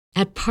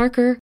At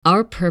Parker,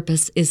 our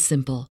purpose is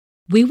simple.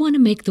 We want to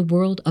make the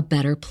world a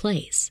better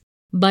place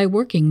by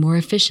working more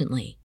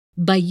efficiently,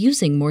 by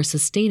using more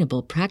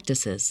sustainable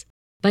practices,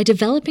 by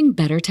developing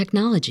better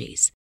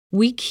technologies.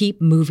 We keep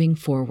moving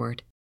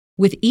forward.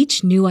 With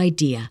each new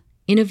idea,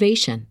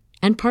 innovation,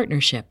 and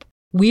partnership,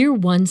 we're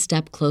one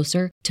step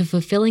closer to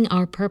fulfilling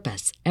our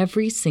purpose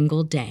every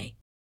single day.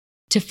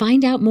 To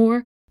find out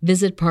more,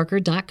 visit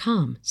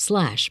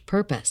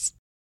parker.com/purpose.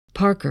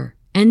 Parker,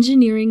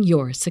 engineering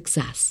your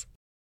success.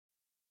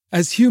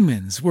 As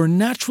humans, we're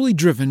naturally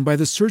driven by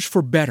the search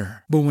for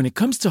better. But when it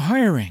comes to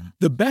hiring,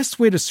 the best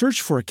way to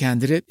search for a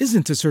candidate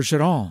isn't to search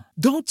at all.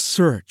 Don't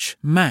search,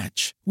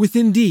 match with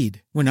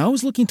Indeed. When I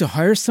was looking to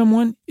hire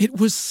someone, it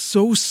was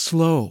so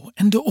slow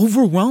and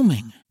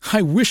overwhelming.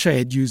 I wish I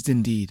had used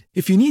Indeed.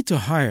 If you need to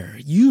hire,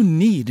 you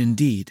need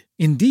Indeed.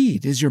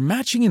 Indeed is your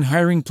matching and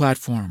hiring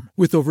platform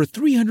with over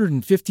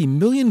 350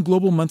 million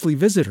global monthly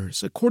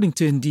visitors, according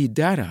to Indeed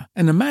data,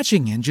 and a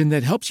matching engine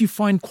that helps you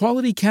find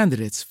quality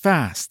candidates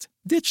fast.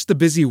 Ditch the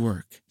busy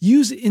work.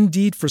 Use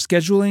Indeed for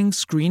scheduling,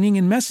 screening,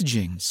 and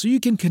messaging so you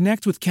can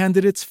connect with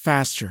candidates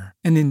faster.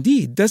 And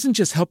Indeed doesn't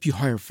just help you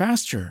hire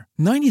faster.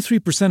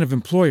 93% of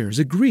employers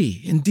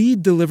agree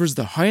Indeed delivers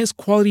the highest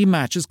quality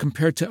matches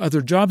compared to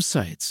other job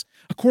sites,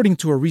 according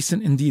to a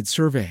recent Indeed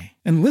survey.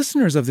 And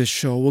listeners of this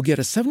show will get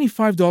a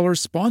 $75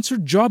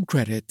 sponsored job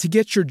credit to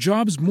get your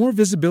jobs more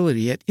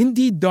visibility at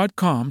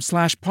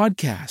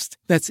Indeed.com/podcast.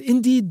 That's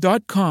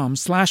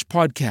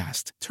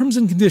Indeed.com/podcast. Terms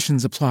and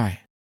conditions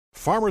apply.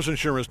 Farmers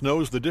Insurance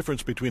knows the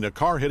difference between a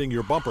car hitting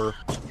your bumper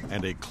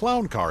and a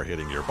clown car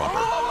hitting your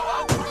bumper.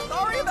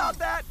 Sorry about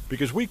that.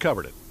 Because we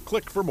covered it.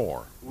 Click for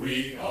more.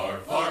 We are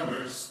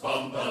farmers.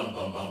 Bum, bum,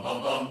 bum, bum,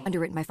 bum, bum.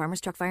 Underwritten by Farmers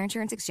Truck Fire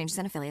Insurance Exchanges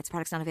and Affiliates.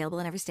 Products not available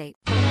in every state.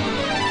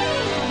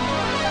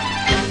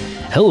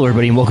 Hello,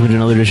 everybody, and welcome to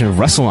another edition of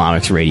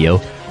WrestleNomics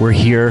Radio. We're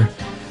here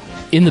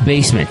in the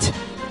basement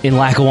in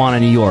Lackawanna,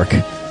 New York,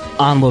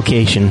 on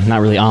location.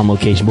 Not really on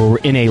location, but we're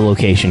in a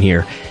location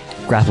here.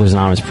 Grapplers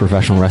Anonymous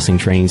Professional Wrestling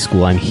Training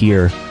School. I'm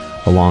here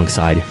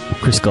alongside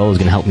Chris Gullo is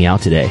going to help me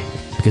out today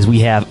because we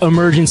have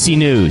emergency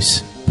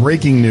news.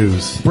 Breaking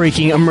news.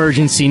 Breaking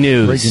emergency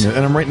news. Breaking news.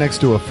 And I'm right next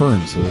to a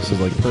fern, so this is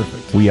like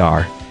perfect. We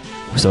are.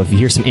 So if you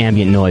hear some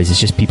ambient noise, it's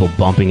just people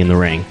bumping in the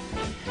ring.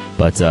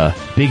 But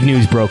big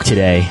news broke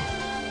today.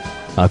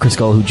 Chris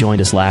Gullo, who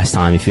joined us last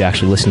time, if you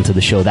actually listened to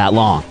the show that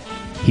long,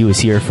 he was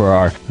here for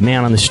our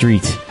Man on the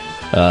Street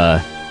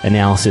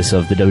analysis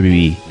of the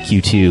WWE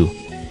Q2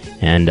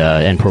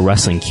 and Pro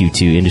Wrestling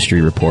Q2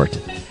 industry report.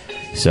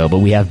 So, but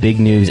we have big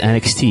news.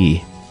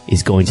 NXT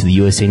is going to the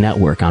USA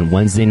Network on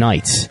Wednesday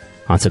nights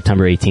on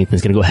September 18th.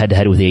 It's going to go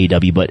head-to-head with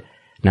AEW, but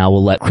now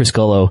we'll let Chris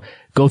Gullo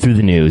go through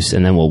the news,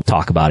 and then we'll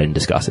talk about it and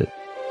discuss it.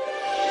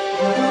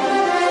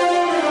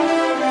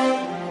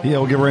 Yeah,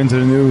 we'll get right into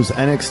the news.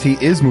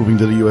 NXT is moving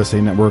to the USA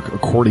Network,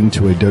 according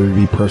to a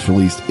WWE press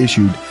release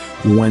issued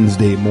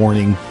Wednesday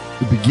morning.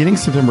 Beginning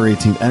September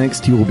 18th,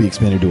 NXT will be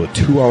expanded to a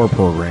 2-hour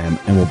program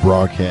and will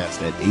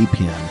broadcast at 8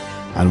 p.m.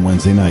 on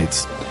Wednesday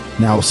nights.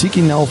 Now,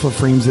 Seeking Alpha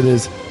frames it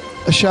as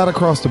a shot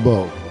across the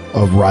bow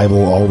of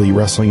rival All Elite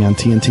Wrestling on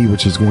TNT,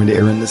 which is going to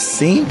air in the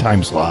same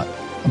time slot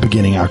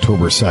beginning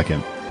October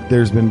 2nd.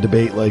 There's been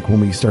debate, like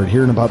when we start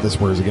hearing about this,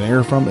 where is it going to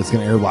air from? It's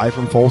going to air live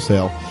from Full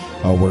Sail,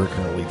 where it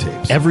currently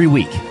tapes. Every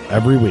week.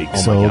 Every week.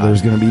 Oh so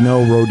there's going to be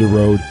no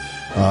road-to-road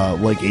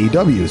like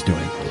AEW is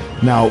doing.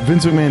 Now,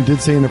 Vince McMahon did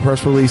say in the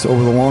press release,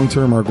 over the long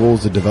term, our goal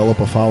is to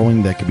develop a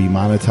following that can be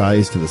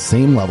monetized to the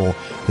same level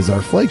as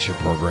our flagship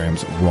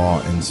programs, Raw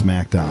and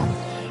SmackDown.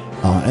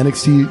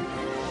 NXT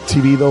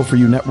TV, though, for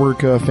you network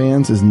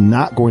fans, is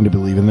not going to be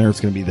leaving there.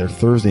 It's going to be there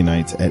Thursday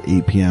nights at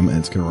 8 p.m., and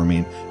it's going to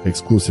remain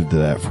exclusive to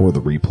that for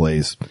the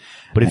replays.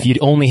 But if you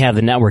only have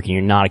the network and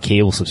you're not a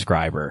cable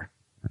subscriber,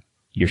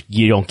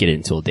 you don't get it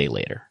until a day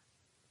later.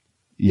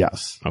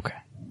 Yes. Okay.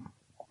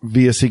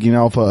 Via Seeking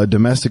Alpha, a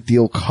domestic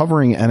deal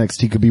covering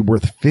NXT could be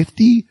worth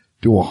 $50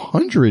 to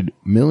 $100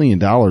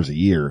 million a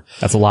year.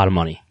 That's a lot of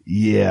money.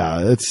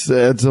 Yeah, it's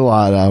a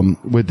lot.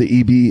 With the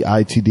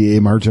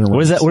EBITDA margin around.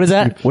 What is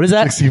that?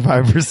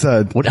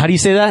 65%. How do you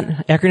say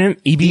that acronym?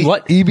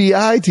 What?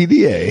 EBITDA.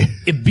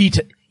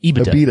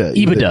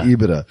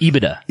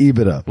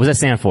 EBITDA. What does that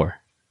stand for?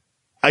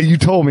 You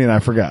told me and I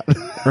forgot.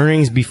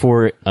 Earnings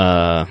before,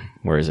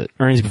 where is it?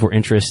 Earnings before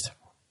interest.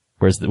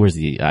 Where's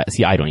the,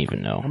 see, I don't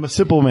even know. I'm a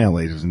simple man,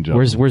 ladies and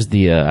gentlemen. Where's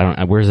the,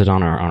 where's it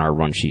on our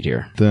run sheet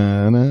here?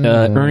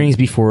 Earnings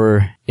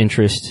before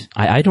interest.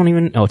 I don't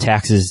even know.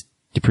 Taxes,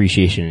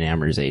 depreciation, and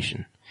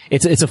amortization.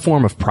 It's a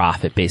form of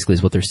profit, basically,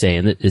 is what they're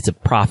saying. It's a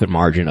profit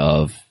margin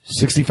of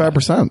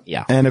 65%.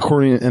 Yeah. And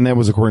that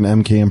was according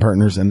to MK &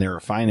 Partners, and they're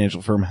a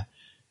financial firm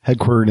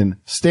headquartered in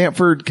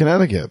Stamford,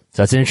 Connecticut.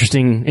 So that's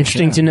interesting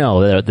to know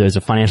that there's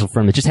a financial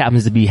firm that just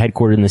happens to be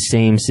headquartered in the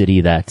same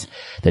city that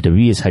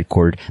WWE is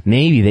headquartered.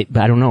 Maybe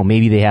I don't know,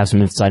 maybe they have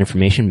some inside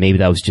information. Maybe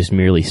that was just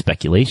merely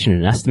speculation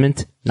and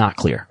estimate. Not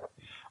clear.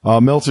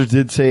 Meltzer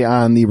did say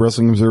on the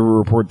Wrestling Observer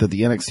Report that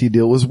the NXT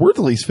deal was worth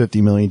at least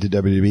 $50 million to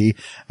WWE,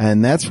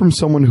 and that's from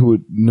someone who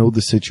would know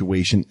the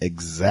situation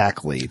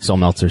exactly. So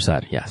Meltzer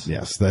said, yes.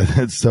 Yes,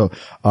 that's so.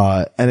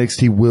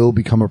 NXT will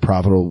become a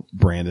profitable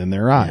brand in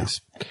their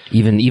eyes.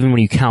 Yeah. Even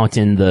when you count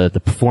in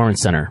the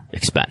Performance Center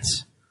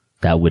expense,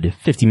 that would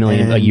 $50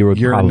 million a year would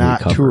you're probably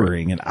not cover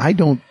touring, it. and I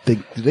don't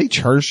think do they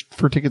charge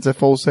for tickets at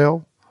full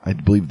sale? I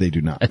believe they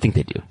do not. I think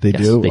they do. They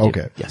Yes, do? they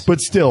Okay. Yes.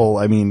 But still,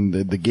 I mean,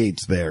 the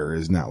gates there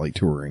is not like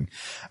touring.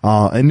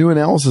 And new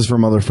analysis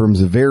from other firms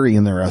vary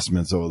in their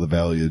estimates of the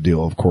value of the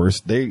deal, of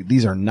course.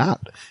 These are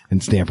not in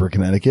Stamford,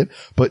 Connecticut,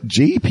 but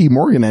JP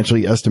Morgan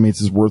actually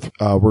estimates is worth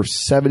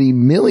 $70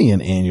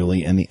 million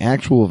annually, and the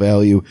actual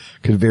value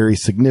could vary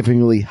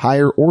significantly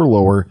higher or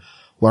lower,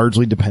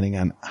 largely depending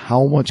on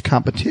how much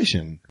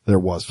competition there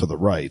was for the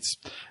rights.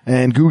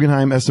 And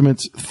Guggenheim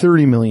estimates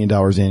 $30 million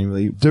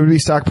annually. WWE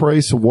stock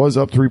price was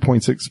up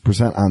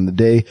 3.6% on the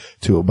day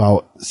to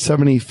about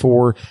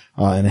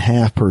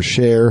 74.5 per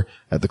share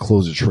at the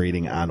close of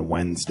trading on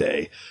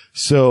Wednesday.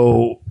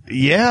 So,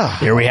 yeah.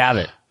 There we have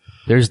it.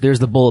 There's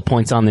the bullet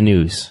points on the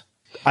news.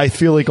 I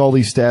feel like all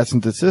these stats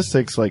and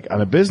statistics, like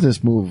on a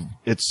business move,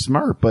 it's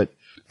smart, but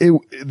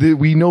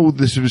we know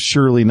this was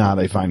surely not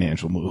a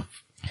financial move.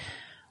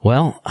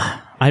 Well,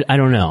 I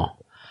don't know.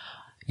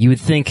 You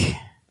would think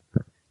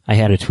I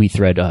had a tweet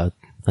thread, I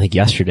think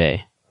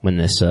yesterday when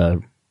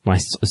when I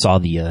saw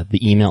the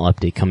email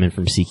update come in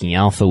from Seeking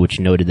Alpha, which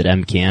noted that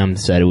MKM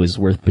said it was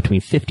worth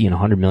between $50 and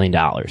 $100 million.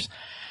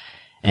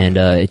 And,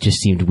 it just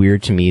seemed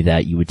weird to me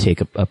that you would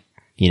take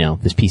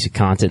this piece of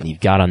content that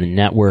you've got on the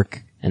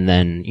network and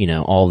then,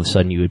 all of a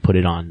sudden you would put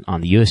it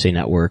on the USA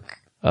Network.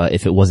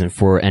 If it wasn't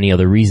for any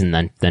other reason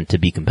than to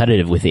be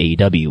competitive with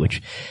AEW,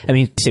 which, I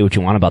mean, say what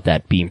you want about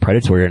that being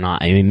predatory or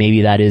not. I mean,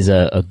 maybe that is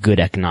a good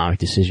economic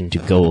decision to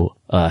go,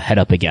 head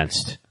up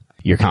against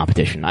your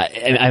competition. I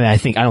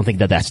don't think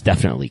that that's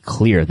definitely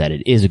clear that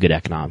it is a good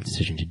economic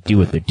decision to do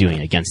what they're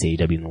doing against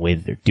AEW in the way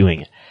that they're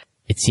doing it.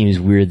 It seems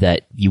weird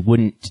that you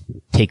wouldn't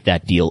take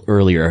that deal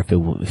earlier if it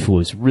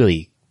was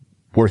really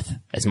worth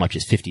as much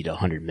as 50 to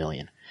 100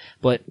 million.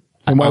 But,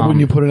 and why wouldn't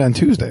you put it on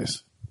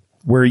Tuesdays?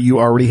 Where you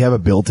already have a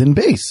built-in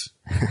base.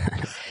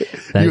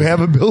 You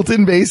have a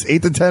built-in base,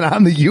 8 to 10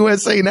 on the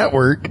USA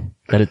Network.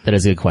 That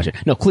is a good question.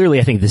 No, clearly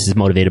I think this is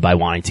motivated by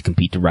wanting to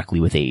compete directly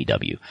with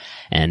AEW.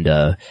 And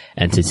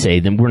to say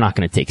then we're not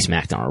going to take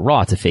SmackDown or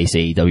Raw to face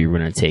AEW, we're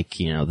going to take,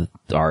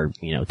 our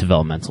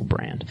developmental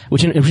brand.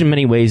 Which in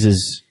many ways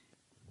is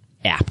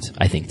apt,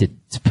 I think, to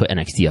put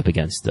NXT up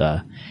against,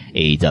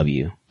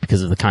 AEW.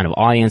 Because of the kind of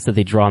audience that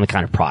they draw and the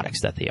kind of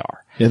products that they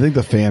are. Yeah, I think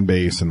the fan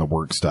base and the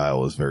work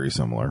style is very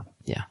similar.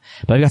 Yeah.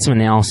 But I've got some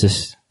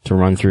analysis to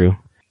run through.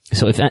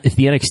 So if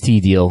the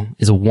NXT deal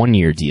is a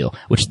 1-year deal,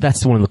 which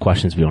that's one of the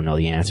questions we don't know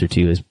the answer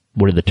to, is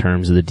what are the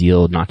terms of the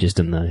deal, not just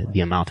in the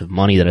amount of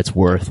money that it's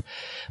worth,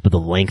 but the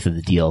length of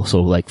the deal.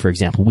 So like, for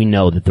example, we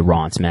know that the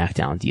Raw and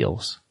SmackDown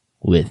deals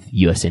with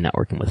USA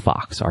Network and with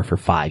Fox are for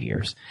 5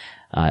 years.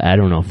 I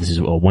don't know if this is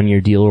a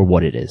 1-year deal or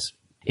what it is.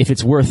 If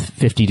it's worth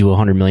 $50 to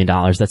 $100 million,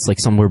 that's like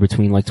somewhere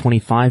between like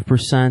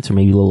 25% or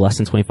maybe a little less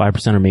than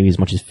 25% or maybe as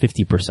much as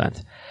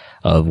 50%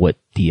 of what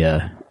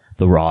the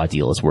Raw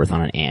deal is worth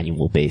on an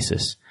annual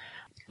basis.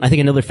 I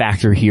think another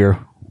factor here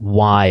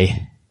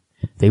why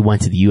they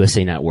went to the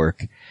USA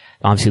Network,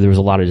 obviously there was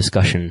a lot of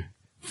discussion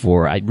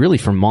for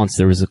months.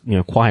 There was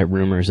quiet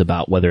rumors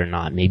about whether or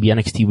not maybe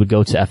NXT would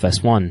go to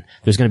FS1.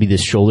 There's going to be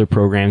this shoulder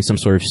program, some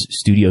sort of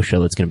studio show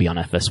that's going to be on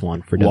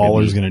FS1 for WWE.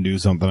 Lawler's going to do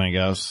something, I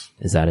guess.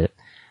 Is that it?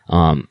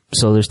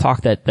 So there's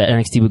talk that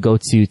NXT would go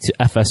to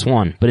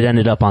FS1, but it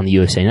ended up on the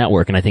USA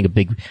Network. And I think a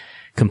big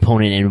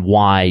component in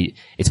why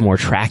it's more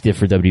attractive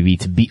for WWE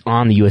to be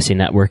on the USA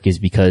Network is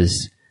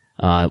because,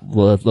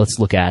 let's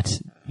look at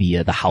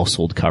the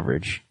household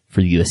coverage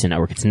for the USA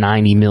Network. It's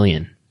 90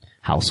 million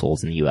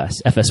households in the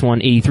US. FS1,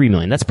 83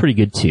 million. That's pretty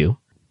good too.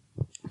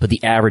 But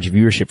the average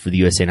viewership for the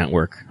USA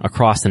Network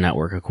across the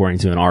network, according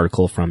to an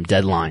article from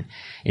Deadline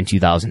at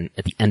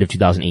the end of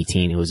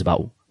 2018, it was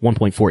about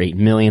 1.48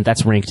 million.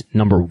 That's ranked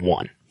number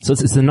 1. So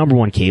it's the number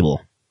 1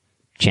 cable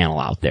channel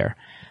out there.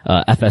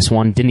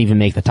 FS1 didn't even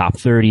make the top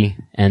 30,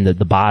 and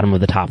the bottom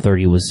of the top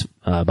 30 was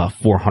about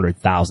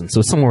 400,000. So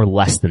it's somewhere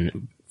less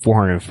than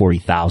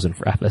 440,000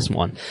 for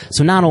FS1.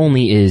 So not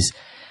only is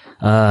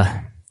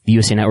the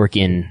USA Network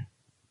in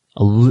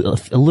a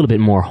little bit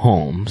more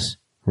homes,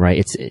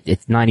 right?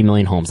 It's 90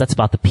 million homes. That's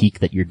about the peak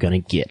that you're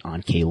going to get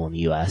on cable in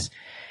the US.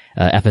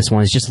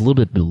 FS1 is just a little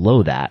bit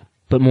below that,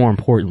 but more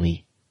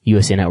importantly,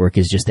 USA Network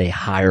is just a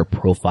higher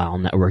profile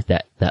network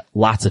that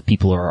lots of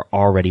people are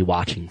already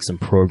watching some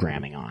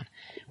programming on,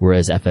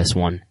 whereas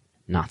FS1,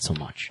 not so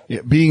much.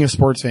 Yeah, being a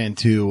sports fan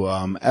too,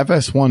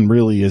 FS1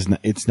 really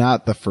it's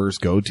not the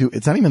first go-to.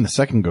 It's not even the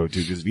second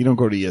go-to, because if you don't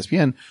go to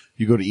ESPN,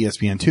 you go to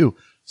ESPN2.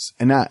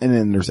 And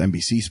then there's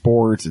NBC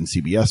Sports and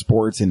CBS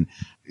Sports, and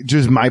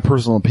just my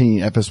personal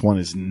opinion, FS1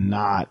 is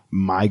not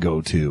my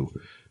go-to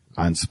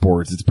on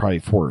sports. It's probably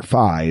 4 or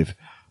 5.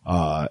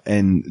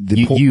 And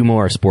you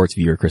more a sports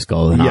viewer, Chris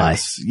Gull, than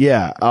yes, I.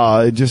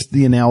 Yeah. Just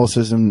the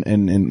analysis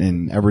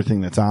and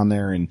everything that's on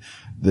there and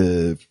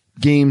the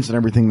games and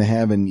everything they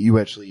have. And you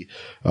actually,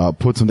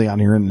 put something on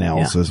here in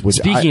analysis, which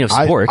speaking of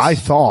sports, I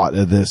thought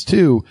of this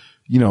too.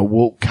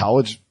 Will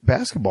college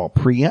basketball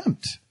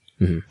preempt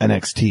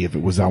NXT if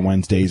it was on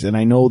Wednesdays? And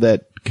I know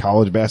that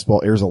college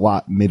basketball airs a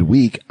lot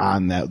midweek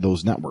on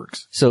those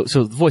networks. So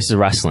the Voices of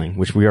Wrestling,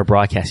 which we are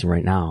broadcasting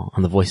right now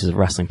on the Voices of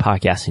Wrestling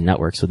podcasting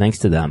network. So thanks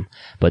to them.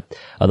 But,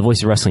 the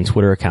Voices of Wrestling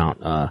Twitter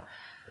account, a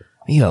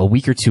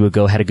week or two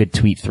ago had a good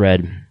tweet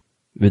thread.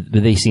 But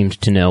they seemed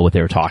to know what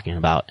they were talking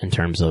about in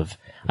terms of,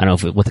 I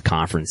don't know what the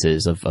conference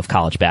is of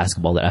college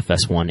basketball that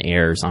FS1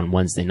 airs on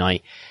Wednesday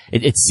night.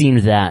 It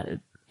seemed that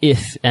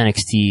if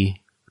NXT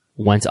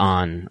went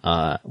on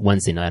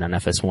Wednesday night on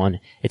FS1,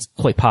 it's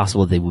quite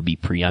possible they would be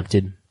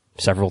preempted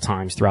several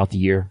times throughout the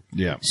year.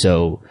 Yeah.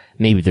 So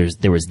maybe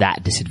there was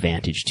that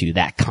disadvantage to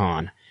that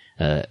con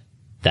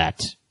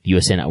that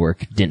USA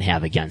Network didn't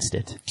have against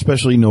it.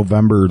 Especially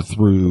November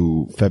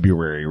through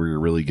February, where you're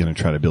really going to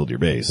try to build your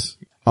base.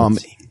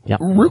 Yep.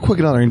 Real quick,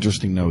 another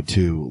interesting note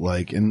too,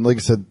 like I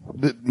said,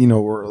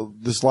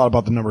 there's a lot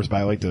about the numbers, but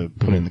I like to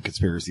put in the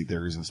conspiracy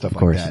theories and stuff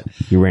like that.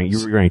 You're wearing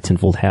a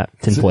tinfoil hat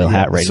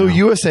right now. So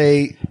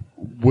USA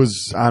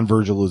was on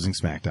verge of losing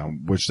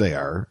SmackDown, which they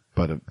are,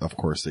 but of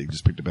course they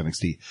just picked up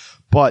NXT.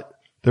 But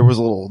there was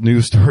a little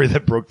news story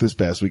that broke this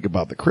past week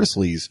about the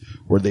Chrisleys,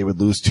 where they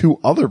would lose 2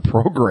 other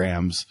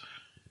programs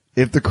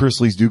if the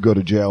Chrisleys do go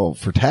to jail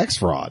for tax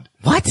fraud.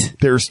 What?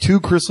 There's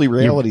 2 Chrisley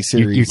reality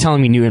series. You're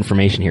telling me new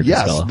information here,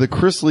 yes, Costello. the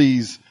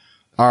Chrisleys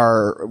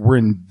were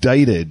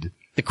indicted.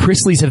 The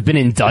Chrisleys have been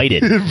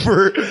indicted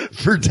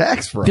for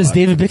tax fraud. Does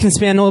David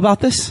Bickenspan know about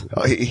this?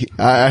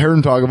 I heard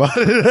him talk about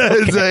it.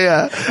 Okay. So,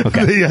 yeah.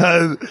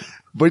 Okay.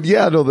 But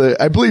yeah, no,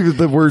 I believe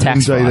the word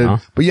tax indicted. Fraud,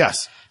 huh? But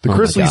yes, the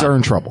Chrisleys are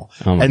in trouble.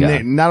 Oh my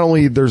God. Not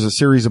only there's a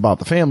series about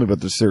the family,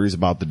 but there's a series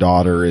about the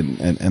daughter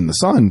and the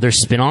son.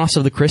 There's spin-offs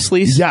of the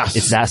Chrisleys? Yes.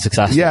 It's that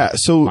successful. Yeah.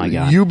 So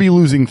you'll be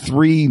losing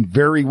 3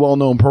 very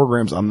well-known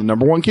programs on the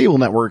 #1 cable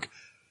network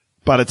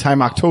by the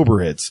time October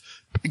hits.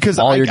 Because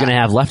all you're going to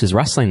have left is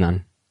wrestling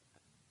then.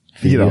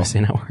 USA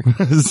Network.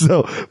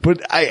 So,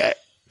 but I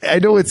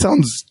know it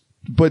sounds,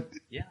 but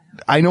yeah.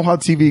 I know how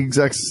TV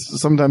execs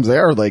sometimes they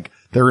are, like,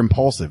 they're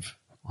impulsive.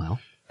 Well.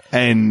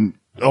 And,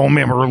 oh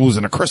man, we're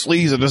losing a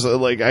Chrisleys, and just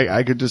like,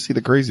 I could just see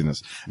the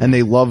craziness. And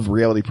they love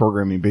reality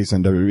programming based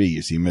on WWE.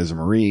 You see Miz and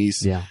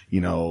Maurice. Yeah.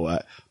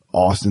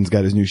 Austin's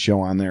got his new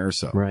show on there,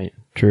 so. Right.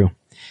 True.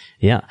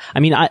 Yeah. I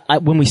mean, I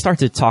when we start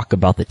to talk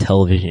about the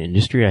television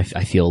industry,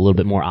 I feel a little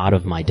bit more out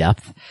of my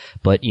depth,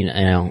 but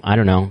I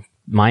don't know.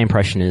 My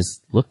impression is,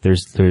 look,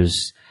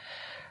 there's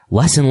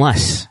less and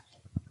less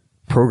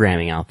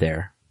programming out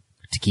there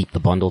to keep the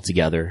bundle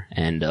together,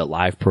 and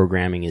live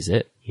programming is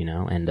it,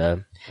 and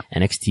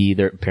NXT,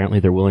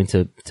 they're willing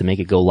to make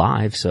it go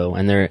live. So,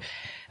 and they're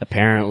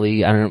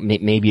apparently, I don't know,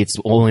 maybe it's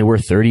only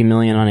worth $30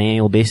 million on an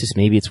annual basis,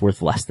 maybe it's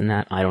worth less than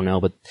that, I don't know,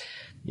 but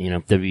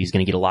WWE's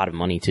going to get a lot of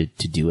money to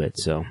do it.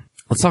 So,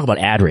 let's talk about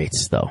ad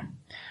rates though.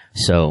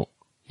 So,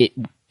 it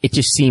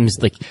just seems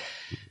like,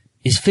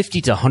 is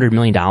 $50 to $100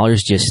 million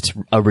just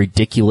a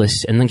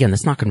ridiculous, and again,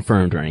 that's not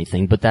confirmed or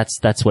anything, but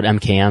that's what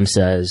MKM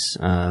says,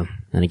 and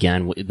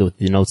again, the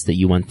notes that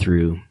you went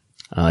through,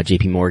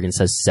 JP Morgan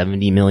says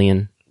 70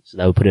 million, so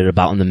that would put it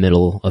about in the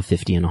middle of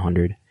 50 and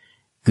 100.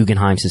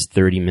 Guggenheim says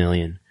 30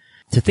 million.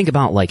 To think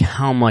about, like,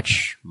 how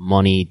much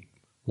money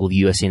will the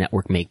USA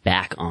Network make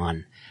back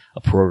on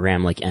a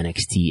program like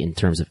NXT in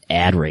terms of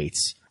ad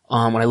rates?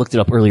 When I looked it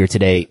up earlier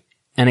today,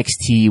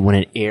 NXT, when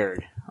it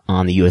aired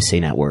on the USA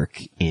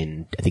Network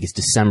in, I think it's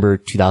December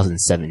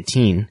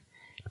 2017,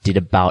 did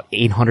about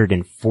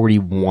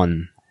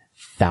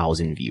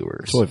 841,000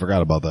 viewers. Totally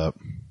forgot about that.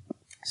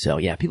 So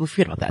yeah, people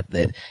forget about that.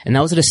 And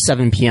that was at a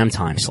 7 p.m.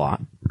 time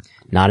slot,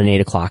 not an 8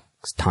 o'clock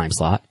time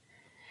slot.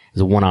 It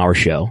was a 1 hour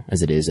show,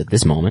 as it is at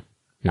this moment,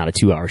 not a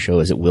 2 hour show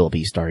as it will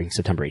be starting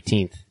September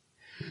 18th.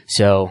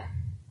 So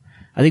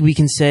I think we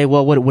can say,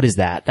 well, what is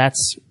that?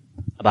 That's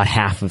about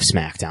half of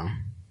SmackDown.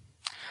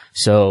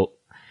 So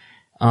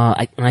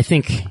I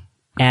think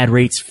ad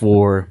rates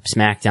for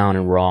SmackDown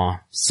and Raw,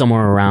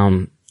 somewhere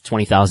around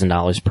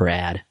 $20,000 per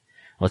ad.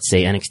 Let's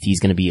say NXT is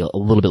going to be a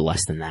little bit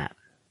less than that.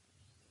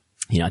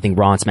 I think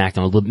Raw and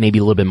SmackDown maybe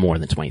a little bit more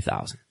than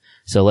 20,000.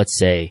 So let's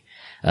say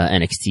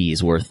NXT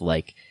is worth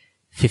like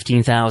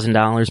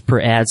 $15,000 per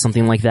ad,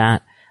 something like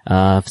that.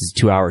 If it's a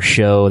 2 hour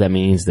show, that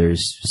means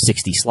there's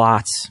 60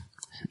 slots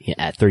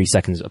at 30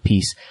 seconds a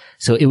piece.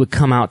 So it would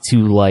come out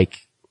to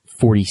like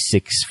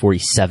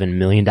 $47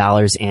 million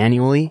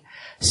annually.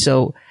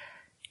 So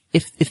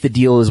if the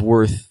deal is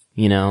worth,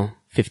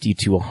 50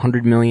 to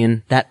 100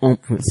 million,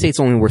 say it's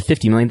only worth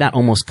 50 million, that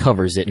almost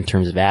covers it in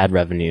terms of ad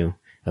revenue.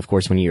 Of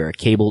course, when you're a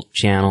cable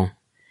channel,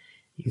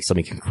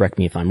 somebody can correct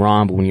me if I'm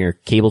wrong, but when you're a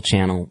cable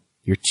channel,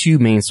 your 2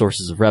 main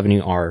sources of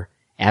revenue are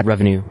ad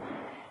revenue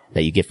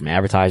that you get from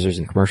advertisers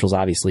and commercials,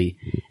 obviously,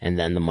 and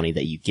then the money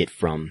that you get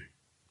from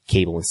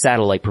cable and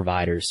satellite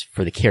providers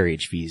for the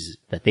carriage fees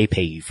that they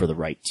pay you for the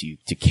right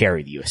to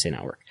carry the USA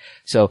Network.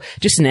 So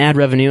just in ad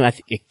revenue, I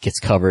think it gets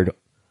covered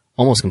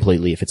almost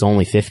completely if it's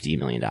only $50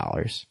 million.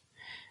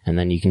 And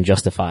then you can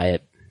justify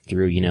it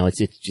through, it's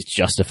just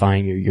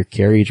justifying your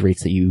carriage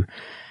rates that you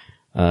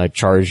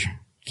charge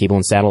cable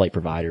and satellite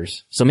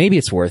providers. So maybe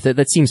it's worth it.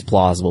 That seems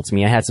plausible to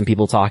me. I had some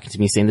people talking to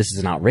me saying this is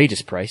an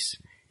outrageous price.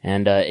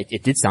 And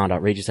it did sound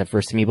outrageous at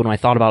first to me, but when I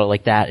thought about it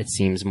like that, it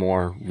seems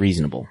more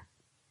reasonable.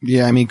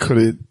 Yeah, I mean, could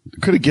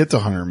it get to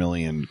 100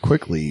 million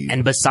quickly?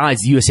 And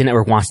besides, the USA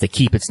Network wants to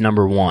keep its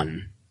number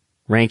one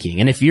ranking.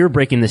 And if you're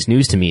breaking this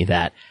news to me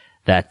that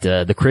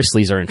the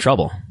Chrisleys are in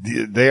trouble.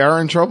 They are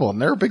in trouble,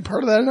 and they're a big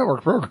part of that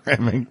network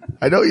programming.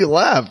 I know you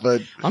laugh,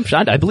 but I'm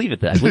shocked. I believe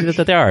it. I believe it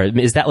that they are.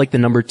 Is that like the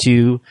number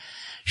 2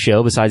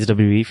 show besides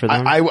WWE for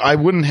them? I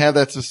wouldn't have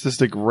that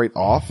statistic right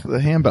off the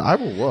hand, but I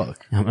will look.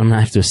 I'm gonna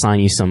have to assign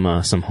you some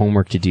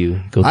homework to do.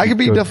 I could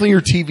be definitely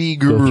your TV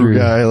guru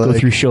guy. Go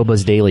through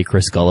Showbuzz Daily,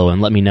 Chris Gullo,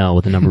 and let me know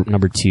what the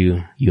number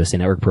 2 USA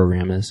Network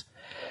program is.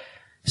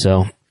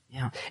 So.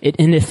 Yeah.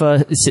 And if,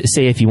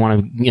 say if you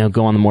want to,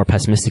 go on the more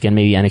pessimistic end,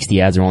 maybe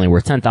NXT ads are only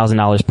worth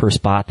 $10,000 per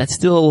spot. That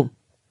still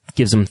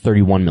gives them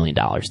 $31 million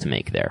to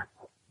make there.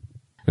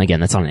 And again,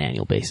 that's on an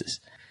annual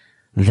basis.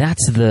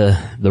 That's the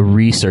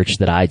research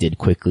that I did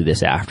quickly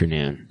this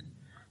afternoon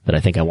that I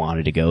think I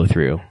wanted to go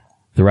through.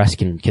 The rest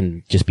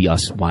can just be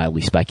us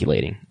wildly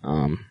speculating.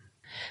 And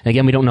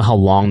again, we don't know how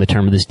long the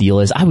term of this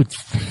deal is. I would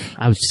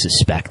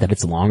suspect that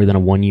it's longer than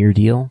a 1-year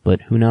deal, but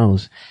who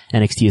knows?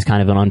 NXT is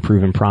kind of an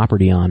unproven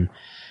property on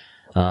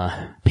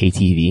pay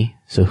TV.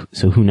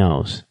 So who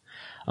knows?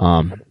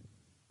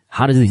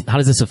 How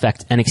does this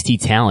affect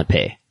NXT talent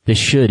pay? This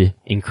should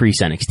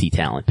increase NXT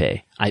talent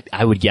pay.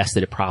 I would guess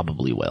that it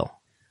probably will.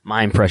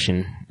 My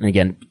impression, and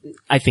again,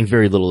 I think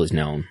very little is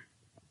known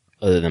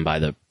other than by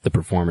the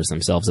performers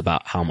themselves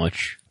about how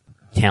much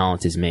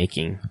talent is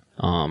making.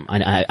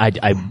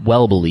 I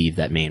well believe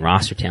that main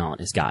roster talent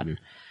has gotten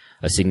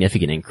a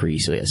significant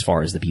increase as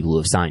far as the people who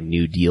have signed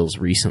new deals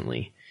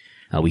recently.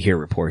 We hear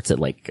reports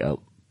that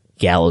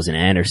Gallows and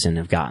Anderson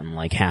have gotten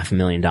like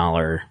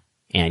 $500,000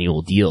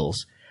 annual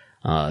deals.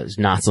 It's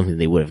not something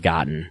they would have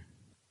gotten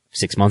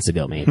 6 months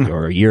ago, maybe,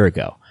 or a year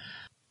ago.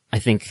 I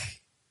think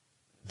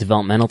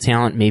developmental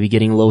talent, maybe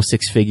getting low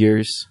 6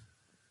 figures,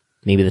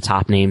 maybe the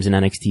top names in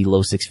NXT,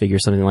 low 6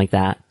 figures, something like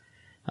that.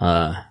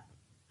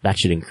 That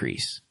should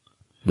increase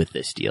with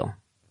this deal.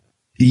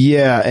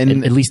 Yeah,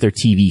 and at least their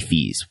TV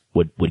fees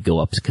would go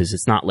up because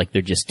it's not like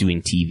they're just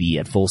doing TV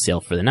at full sale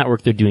for the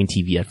network. They're doing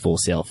TV at full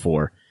sale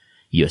for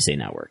USA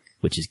Network,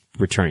 which is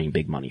returning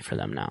big money for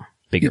them now.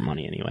 Bigger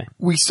money anyway.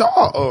 We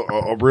saw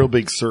a real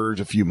big surge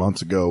a few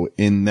months ago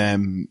in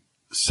them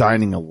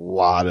signing a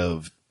lot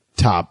of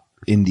top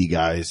indie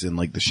guys in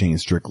like the Shane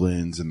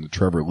Stricklands and the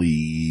Trevor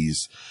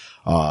Lees,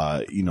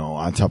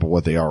 on top of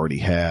what they already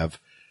have,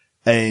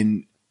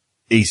 and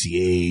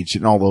ACH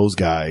and all those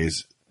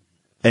guys.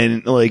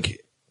 And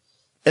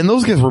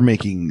those guys were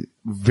making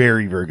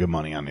very, very good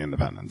money on the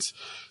independents.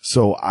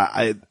 So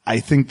I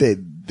think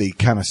that they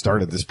kind of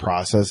started this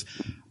process.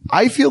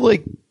 I feel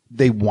like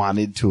they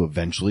wanted to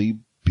eventually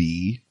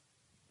be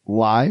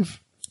live.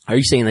 Are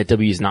you saying that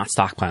W is not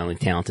stockpiling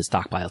talent to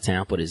stockpile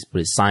talent, but is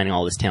signing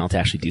all this talent to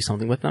actually do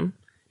something with them?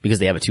 Because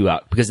they have a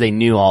 2-hour, because they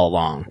knew all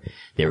along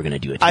they were going to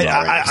do a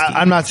 2-hour NXT.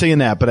 I'm not saying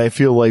that, but I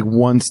feel like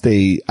once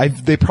they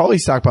probably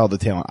stockpiled the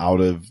talent out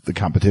of the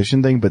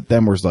competition thing, but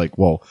then was like,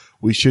 well,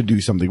 we should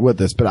do something with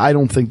this. But I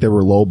don't think they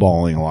were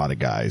lowballing a lot of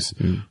guys.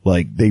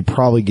 Like, they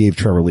probably gave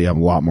Trevor Lee a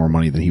lot more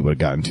money than he would have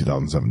gotten in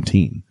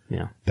 2017.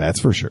 Yeah.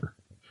 That's for sure.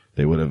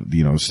 They would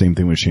have, same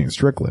thing with Shane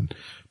Strickland.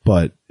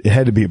 But it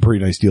had to be a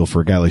pretty nice deal for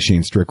a guy like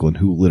Shane Strickland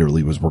who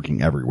literally was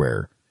working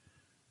everywhere,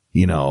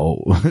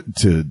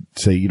 to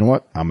say, you know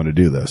what, I'm going to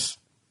do this.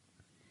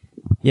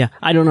 Yeah,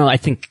 I don't know. I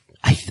think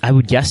I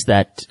would guess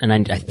that, and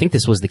I think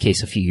this was the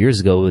case a few years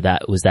ago,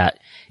 that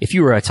if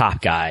you were a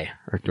top guy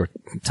or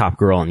top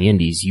girl in the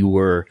indies, you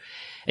were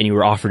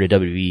offered a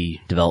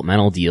WWE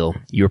developmental deal,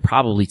 you were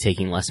probably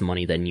taking less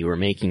money than you were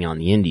making on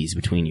the indies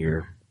between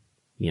your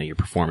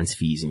performance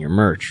fees and your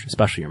merch,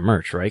 especially your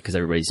merch, right? Because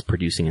everybody's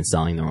producing and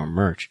selling their own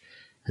merch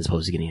as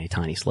opposed to getting a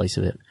tiny slice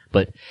of it.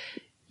 But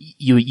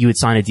you would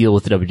sign a deal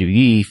with the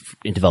WWE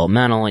in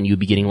developmental and you'd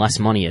be getting less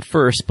money at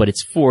first, but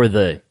it's for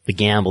the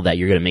gamble that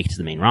you're going to make it to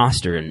the main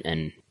roster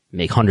and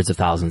make hundreds of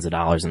thousands of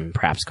dollars and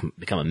perhaps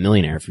become a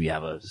millionaire if you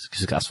have a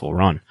successful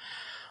run.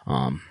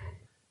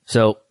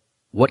 So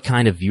what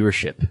kind of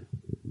viewership?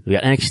 We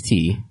got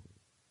NXT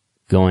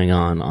going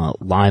on,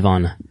 live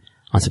on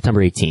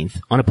September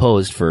 18th,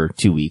 unopposed for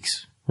 2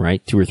 weeks,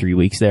 right? 2 or 3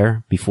 weeks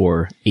there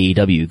before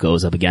AEW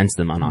goes up against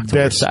them on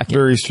October 2nd. That's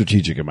very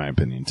strategic in my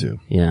opinion too.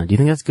 Yeah. Do you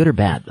think that's good or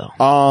bad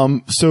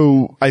though?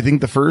 So I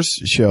think the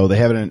first show, they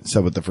haven't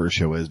said what the first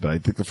show is, but I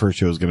think the first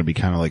show is going to be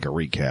kind of like a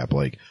recap.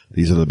 Like,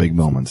 these are the big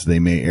moments. They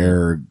may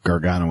air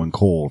Gargano and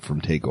Cole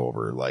from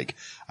TakeOver. Like,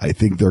 I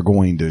think they're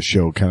going to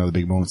show kind of the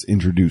big moments,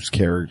 introduce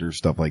characters,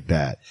 stuff like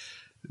that.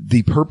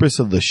 The purpose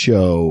of the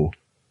show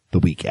the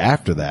week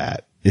after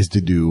that is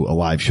to do a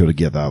live show to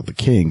get out the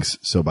kinks.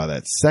 So by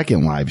that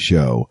second live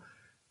show,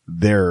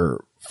 their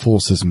full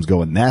systems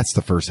go, and that's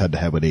the first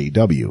head-to-head with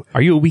AEW.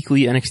 Are you a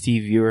weekly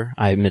NXT viewer?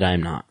 I admit I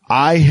am not.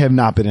 I have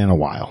not been in a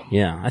while.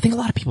 Yeah, I think a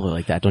lot of people are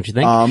like that, don't you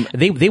think?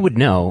 They would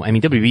know. I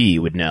mean, WWE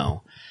would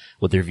know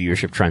what their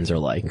viewership trends are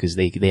like because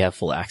they have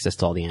full access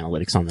to all the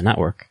analytics on the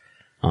network.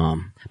 But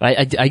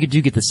I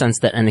do get the sense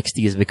that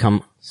NXT has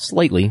become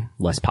slightly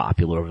less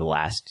popular over the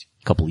last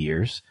couple of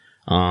years.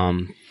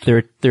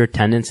 Their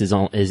attendance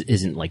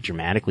isn't like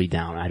dramatically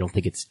down. I don't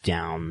think it's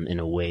down in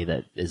a way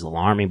that is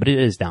alarming, but it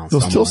is down.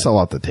 They'll somewhat. still sell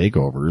out the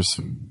takeovers.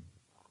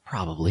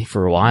 Probably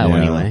for a while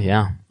anyway.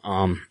 Yeah.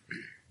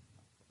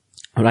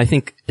 But I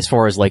think as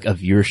far as like a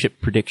viewership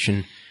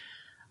prediction,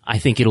 I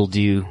think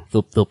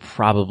they'll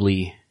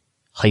probably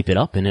hype it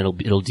up and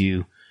it'll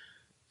do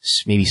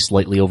maybe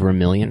slightly over 1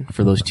 million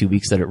for those 2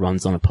 weeks that it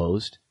runs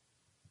unopposed.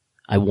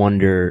 I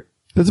wonder.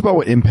 That's about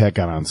what Impact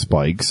got on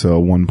Spike,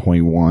 so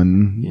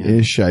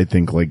 1.1-ish, I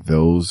think, like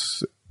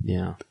those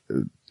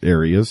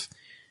areas.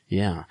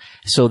 Yeah.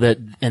 So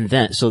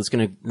it's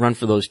going to run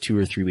for those 2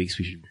 or 3 weeks.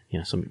 We should,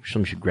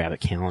 someone should grab a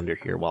calendar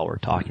here while we're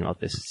talking about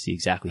this and see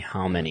exactly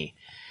how many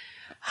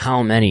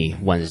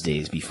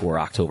Wednesdays before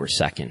October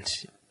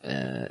 2nd.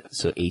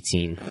 So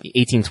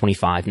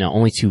 1825. No,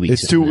 only 2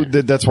 weeks.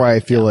 That's why I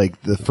feel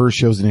like the first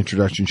show's an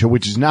introduction show,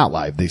 which is not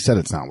live. They said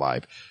it's not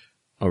live.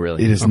 Oh,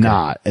 really? It is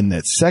not. And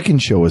that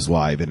second show is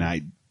live.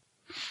 And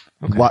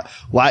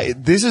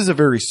this is a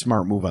very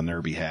smart move on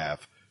their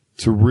behalf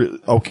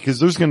because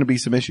there's going to be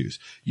some issues.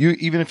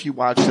 Even if you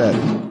watch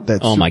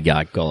my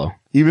God, Golo.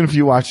 Even if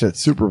you watch that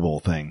Super Bowl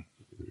thing,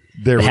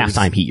 the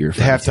halftime heat you're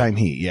referring to. Halftime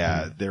heat.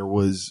 Yeah. There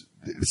was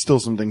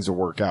still some things to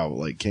work out,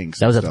 like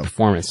kinks. That was at the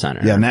Performance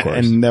Center. Yeah.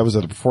 And that was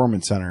at the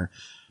Performance Center.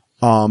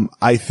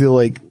 I feel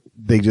like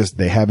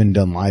they haven't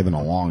done live in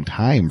a long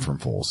time from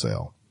Full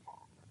Sail.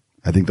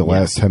 I think the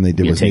last time they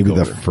did was maybe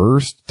the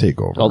first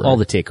takeover. All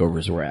the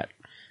takeovers were at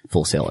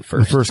Full Sail at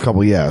first. The first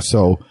couple, yeah.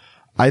 So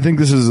I think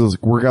this is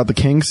work out the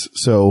kinks.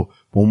 So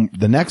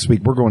the next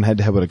week we're going head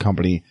to head with a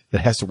company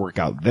that has to work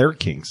out their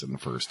kinks in the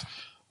first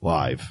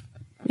live.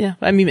 Yeah.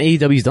 I mean,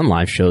 AEW's done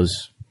live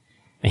shows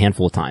a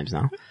handful of times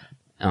now.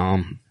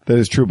 That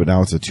is true, but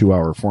now it's a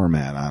 2-hour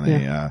format on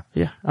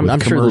I'm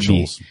sure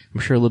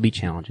there'll be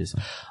challenges.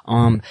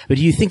 But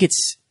do you think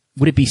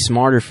would it be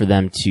smarter for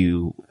them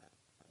to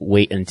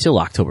wait until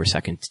October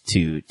 2nd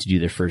to do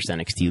their first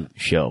NXT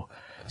show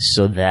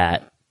so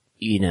that,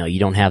 you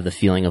don't have the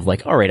feeling of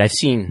like, all right, I've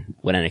seen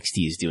what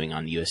NXT is doing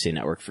on the USA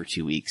Network for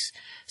 2 weeks.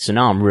 So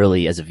now I'm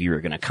really, as a viewer,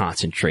 going to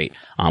concentrate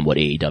on what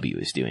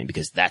AEW is doing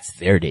because that's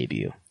their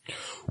debut.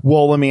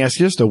 Well, let me ask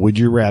you this though. Would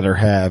you rather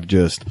have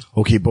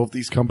both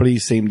these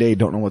companies same day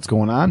don't know what's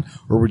going on?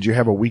 Or would you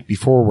have a week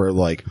before where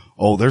like,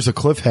 oh, there's a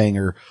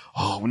cliffhanger.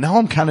 Oh, now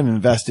I'm kind of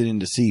invested in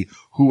to see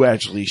who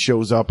actually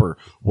shows up or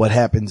what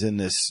happens in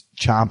this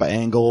Ciampa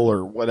angle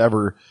or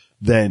whatever.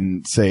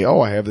 Then say,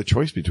 oh, I have the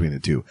choice between the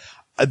two.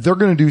 They're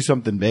going to do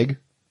something big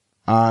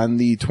on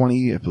the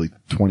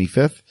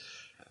 25th.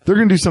 They're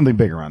going to do something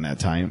big around that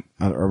time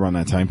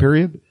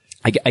period.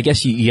 I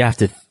guess you have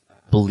to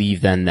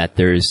believe then that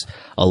there's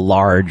a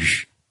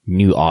large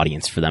new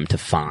audience for them to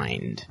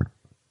find.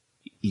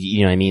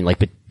 You know what I mean? Like,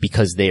 but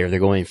because they're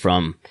going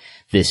from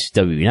this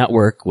WWE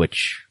Network,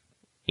 which,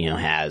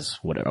 has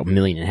 1.5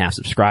 million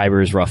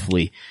subscribers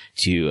roughly,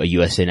 to a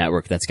USA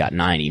Network that's got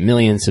 90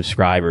 million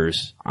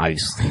subscribers.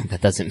 Obviously,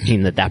 that doesn't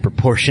mean that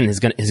proportion is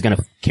gonna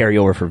carry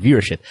over for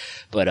viewership.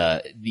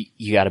 But,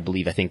 you gotta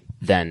believe, I think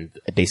then,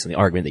 based on the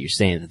argument that you're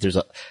saying,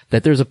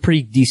 that there's a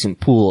pretty decent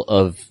pool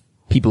of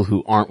people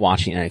who aren't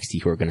watching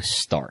NXT who are going to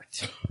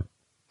start.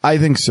 I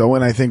think so,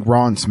 and I think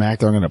Raw and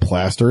SmackDown are going to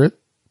plaster it.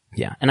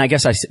 Yeah, and I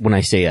guess when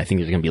I say I think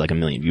there's going to be like 1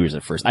 million viewers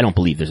at first, I don't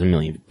believe there's 1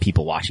 million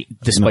people watching,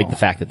 despite the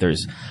fact that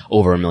there's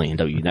over 1 million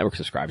WWE Network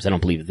subscribers. I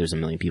don't believe that there's 1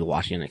 million people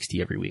watching NXT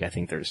every week. I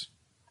think there's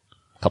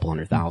a couple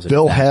 100,000.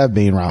 They'll have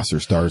main roster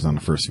stars on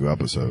the first few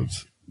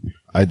episodes.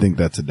 I think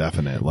that's a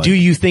definite. Do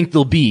you think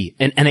there'll be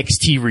an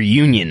NXT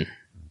reunion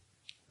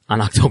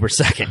on October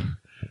 2nd?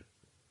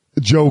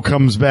 Joe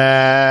comes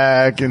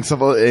back and stuff,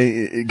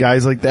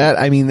 guys like that.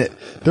 I mean,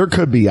 there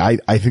could be. I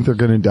think they're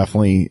going to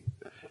definitely.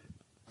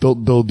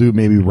 They'll do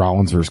maybe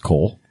Rollins versus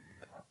Cole,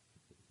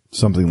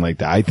 something like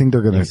that. I think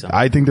they're going to.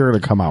 I think they're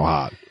going to come out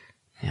hot.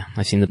 Yeah,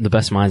 I've seen the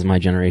best minds of my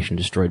generation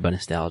destroyed by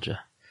nostalgia.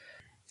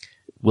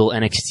 Will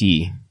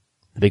NXT?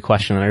 The big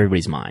question on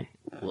everybody's mind: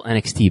 will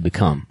NXT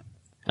become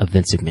a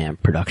Vince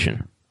McMahon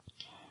production?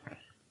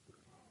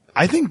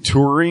 I think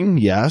touring,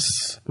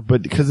 yes,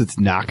 but because it's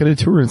not going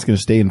to tour and it's going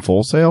to stay in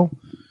Full Sail,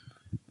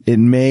 it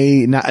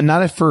may not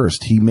at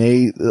first. He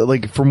may,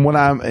 like, from what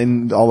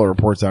and all the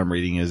reports I'm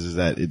reading is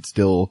that it's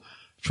still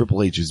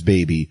Triple H's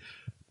baby,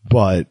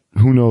 but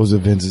who knows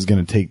if Vince is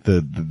going to take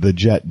the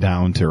jet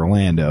down to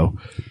Orlando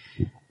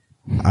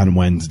on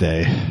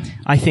Wednesday.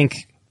 I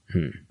think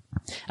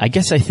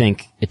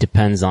it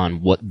depends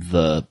on what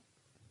the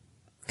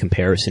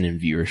comparison in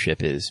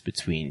viewership is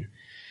between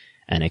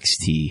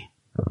NXT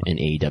and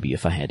AEW,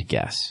 if I had to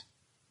guess.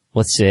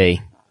 Let's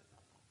say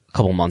a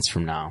couple months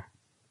from now,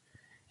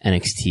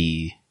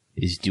 NXT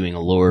is doing a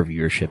lower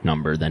viewership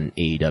number than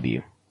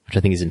AEW, which I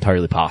think is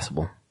entirely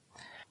possible.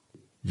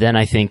 Then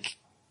I think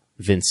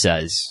Vince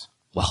says,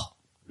 well,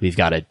 we've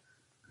got to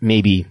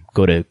maybe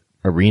go to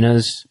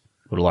arenas,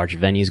 go to larger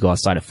venues, go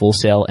outside of Full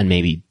Sail, and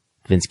maybe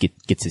Vince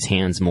gets his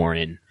hands more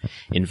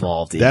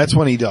involved. That's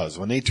when he does.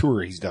 When they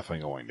tour, he's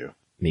definitely going to.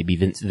 Maybe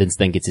Vince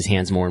then gets his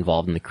hands more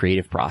involved in the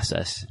creative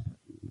process.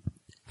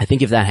 I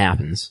think if that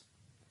happens,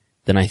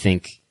 then I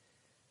think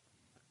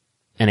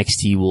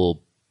NXT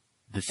will,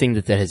 the thing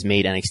that has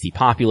made NXT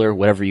popular,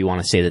 whatever you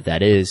want to say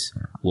that is,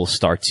 will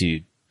start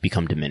to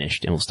become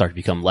diminished and will start to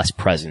become less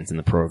present in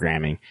the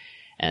programming,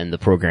 and the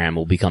program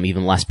will become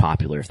even less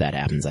popular if that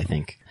happens, I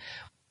think.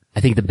 I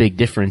think the big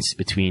difference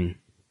between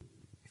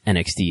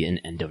NXT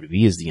and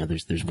WWE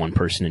is, there's one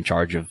person in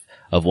charge of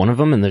one of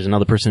them, and there's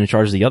another person in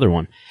charge of the other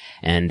one.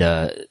 And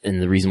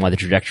the reason why the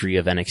trajectory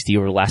of NXT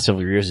over the last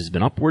several years has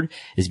been upward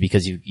is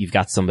because you've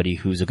got somebody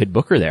who's a good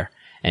booker there.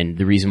 And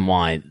the reason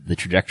why the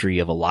trajectory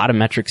of a lot of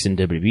metrics in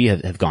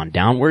WWE have gone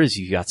downward is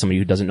you've got somebody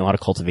who doesn't know how to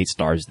cultivate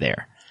stars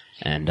there.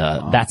 And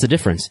that's a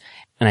difference.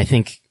 And I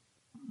think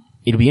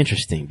it'll be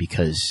interesting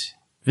because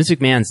Vince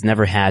McMahon's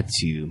never had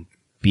to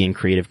be in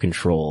creative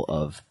control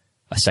of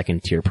a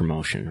second tier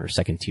promotion or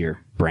second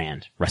tier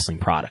brand wrestling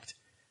product,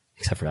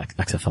 except for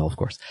XFL, of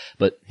course.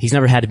 But he's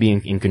never had to be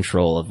in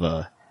control of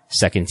a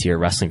second tier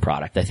wrestling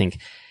product. I think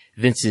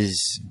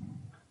Vince's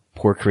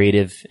poor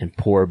creative and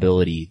poor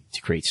ability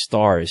to create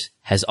stars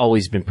has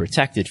always been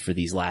protected for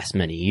these last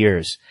many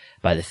years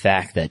by the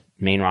fact that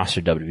main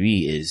roster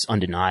WWE is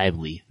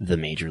undeniably the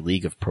major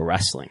league of pro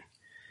wrestling.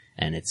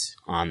 And it's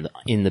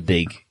in the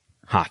big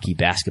hockey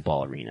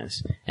basketball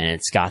arenas. And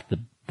it's got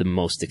the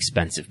most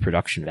expensive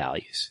production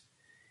values.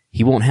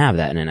 He won't have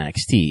that in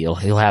NXT.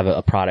 He'll have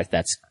a product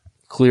that's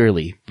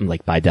clearly,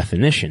 like by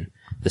definition,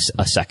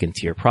 a second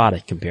tier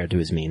product compared to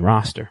his main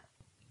roster.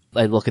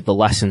 I look at the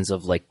lessons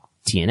of like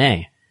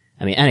TNA.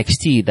 I mean,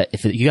 NXT, that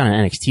if you got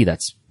an NXT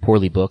that's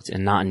poorly booked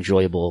and not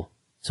enjoyable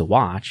to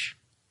watch,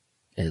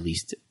 at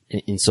least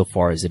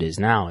insofar as it is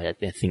now, I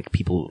think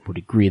people would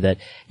agree that,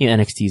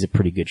 NXT is a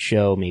pretty good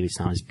show. Maybe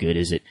it's not as good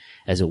as it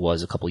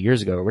was a couple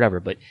years ago or whatever,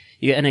 but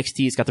you got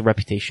NXT, it's got the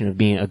reputation of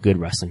being a good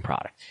wrestling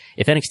product.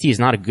 If NXT is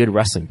not a good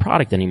wrestling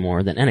product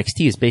anymore, then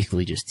NXT is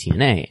basically just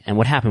TNA. And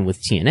what happened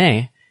with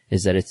TNA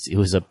is that it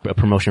was a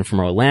promotion from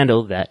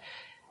Orlando that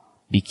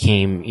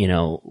became,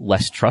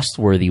 less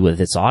trustworthy with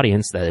its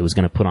audience, that it was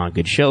going to put on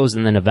good shows,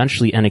 and then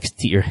eventually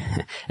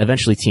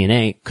eventually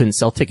TNA couldn't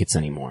sell tickets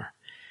anymore.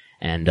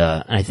 And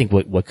I think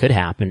what could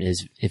happen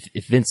is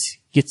if Vince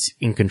gets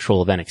in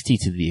control of NXT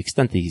to the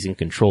extent that he's in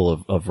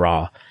control of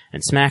Raw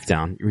and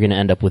SmackDown, you're going to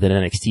end up with an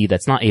NXT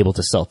that's not able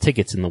to sell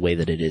tickets in the way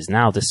that it is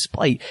now,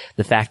 despite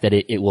the fact that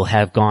it will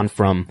have gone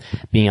from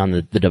being on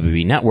the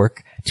WWE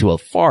Network to a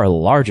far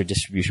larger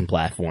distribution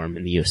platform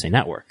in the USA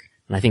Network.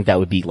 And I think that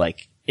would be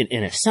like,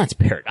 in a sense,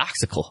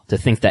 paradoxical to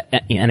think that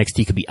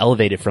NXT could be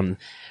elevated from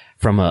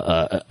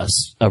a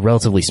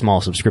relatively small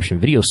subscription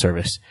video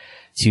service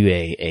to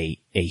a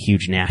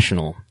huge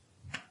national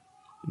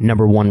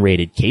number one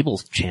rated cable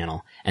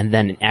channel and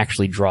then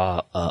actually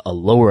draw a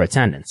lower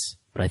attendance.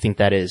 But I think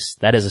that is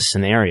a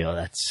scenario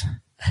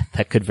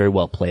that could very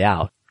well play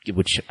out,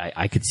 which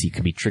I could see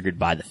could be triggered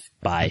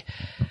by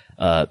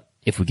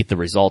if we get the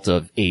result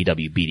of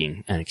AEW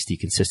beating NXT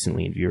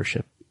consistently in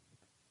viewership.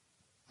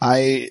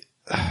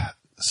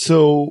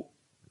 So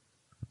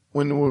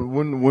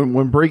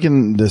when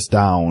breaking this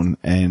down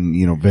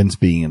and, Vince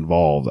being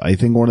involved, I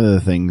think one of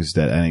the things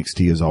that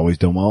NXT has always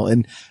done well,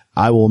 and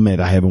I will admit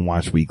I haven't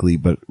watched weekly,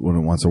 but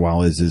once in a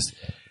while is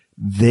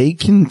they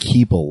can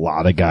keep a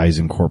lot of guys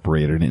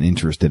incorporated and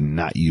interested and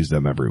not use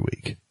them every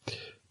week.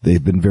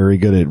 They've been very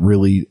good at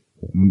really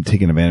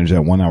taking advantage of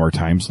that 1 hour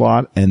time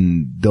slot,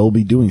 and they'll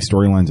be doing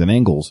storylines and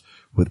angles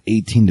with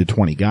 18 to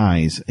 20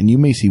 guys, and you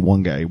may see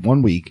one guy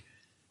 1 week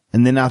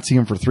and then not see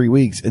him for 3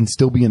 weeks and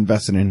still be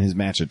invested in his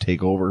match at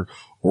TakeOver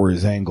or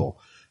his angle.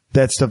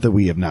 That's stuff that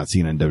we have not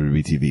seen on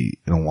WWE TV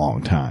in a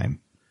long time.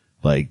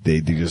 Like,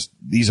 they just,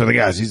 these are the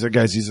guys, these are the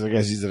guys, these are the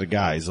guys, these are the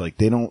guys. Like,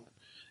 they don't,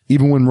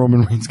 even when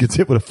Roman Reigns gets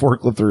hit with a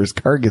forklift or his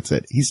car gets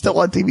hit, he's still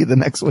on TV the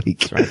next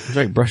week. That's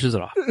right. Brushes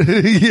it off.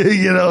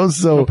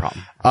 So, no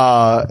problem.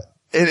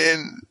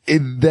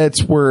 And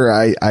that's where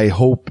I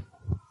hope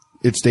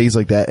it stays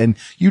like that. And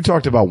you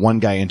talked about one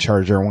guy in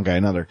charge or one guy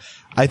another.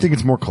 I think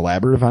it's more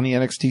collaborative on the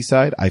NXT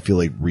side. I feel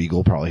like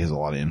Regal probably has a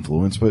lot of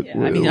influence, but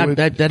yeah,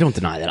 I don't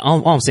deny that.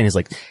 All I'm saying is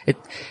like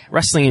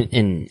wrestling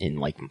in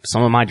like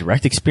some of my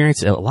direct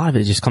experience, a lot of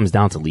it just comes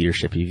down to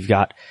leadership. If you've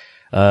got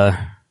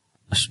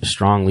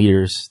strong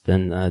leaders,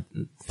 then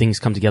things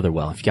come together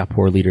well. If you got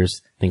poor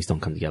leaders, things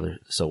don't come together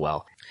so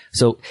well.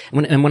 So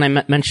when I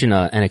mention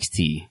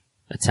NXT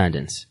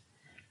attendance,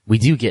 we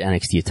do get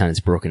NXT attendance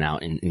broken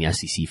out in the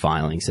SEC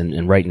filings,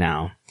 and right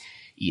now,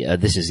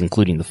 this is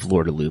including the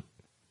Florida loop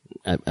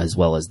as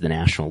well as the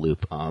national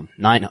loop.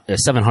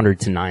 700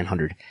 to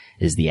 900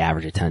 is the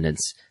average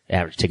attendance.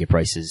 Average ticket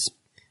prices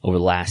over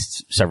the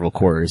last several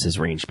quarters has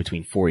ranged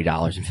between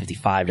 $40 and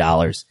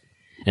 $55.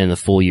 And in the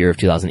full year of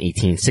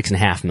 2018,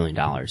 $6.5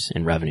 million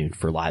in revenue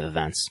for live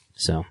events.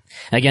 So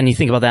again, you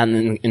think about that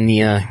in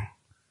the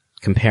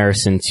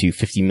comparison to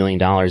 $50 million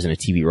in a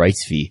TV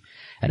rights fee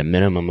at a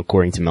minimum,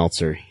 according to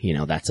Meltzer,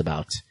 that's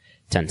about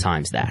 10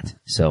 times that.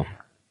 So,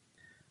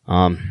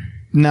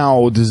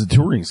 now, does the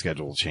touring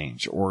schedule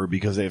change? Or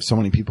because they have so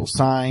many people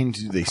signed,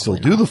 do they still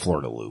do the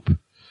Florida Loop?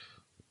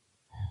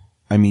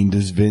 I mean,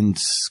 does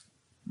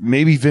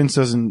maybe Vince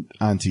doesn't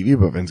on TV,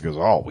 but Vince goes,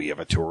 oh, we have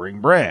a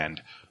touring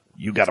brand.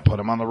 You got to put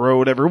them on the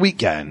road every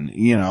weekend.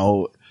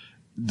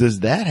 Does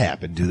that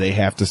happen? Do they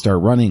have to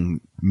start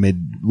running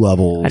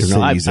mid-level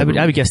cities? I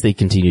would guess they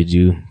continue to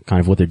do kind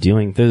of what they're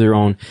doing. They're their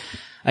own.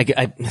 I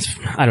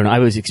don't know. I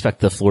always expect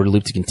the Florida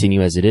Loop to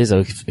continue as it is. I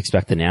would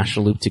expect the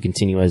National Loop to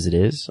continue as it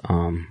is.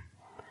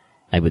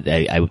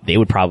 They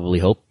would probably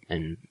hope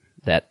and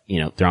that,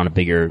 they're on a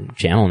bigger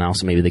channel now,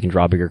 so maybe they can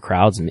draw bigger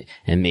crowds and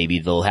maybe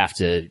they'll have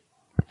to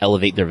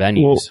elevate their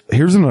venues. Well,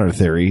 here's another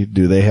theory.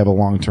 Do they have a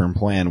long-term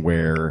plan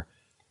where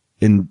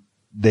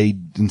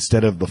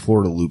instead of the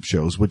Florida Loop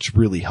shows, which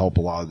really help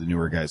a lot of the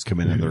newer guys come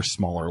in and their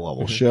smaller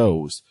level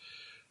shows,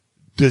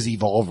 does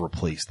Evolve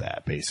replace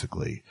that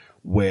basically?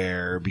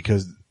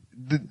 Because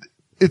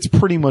it's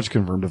pretty much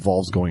confirmed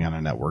Evolve's going on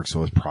a network,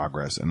 so is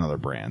Progress and other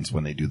brands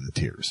when they do the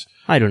tiers.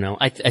 I don't know.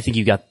 I think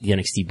you got the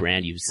NXT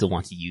brand. You still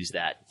want to use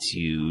that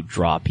to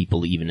draw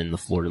people even in the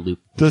Florida Loop.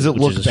 Does it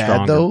look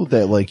bad though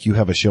that you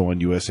have a show on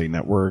USA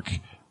Network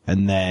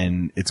and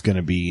then it's going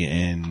to be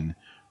in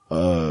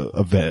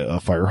a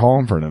fire hall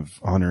in front of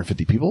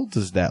 150 people?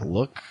 Does that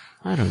look?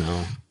 I don't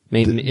know.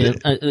 Maybe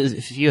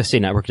if USA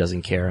Network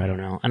doesn't care, I don't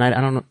know. And I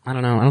don't know. I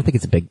don't think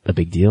it's a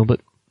big deal,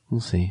 but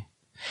we'll see.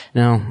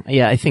 No,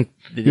 yeah, I think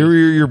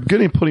you're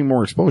going to be putting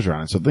more exposure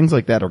on it, so things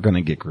like that are going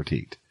to get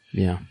critiqued.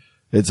 Yeah,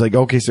 it's like,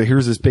 okay, so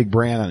here's this big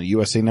brand on the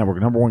USA Network,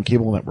 #1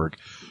 cable network,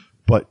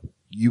 but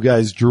you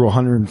guys drew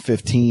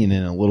 115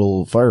 in a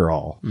little fire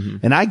hall,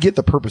 and I get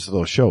the purpose of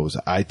those shows.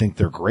 I think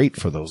they're great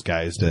for those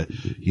guys to,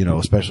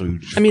 especially.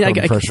 I mean, I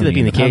can see that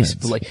being the case,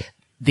 but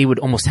they would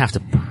almost have to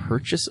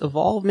purchase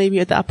Evolve maybe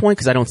at that point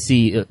because I don't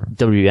see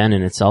WN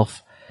in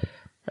itself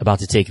about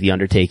to take the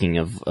undertaking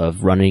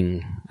of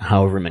running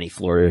however many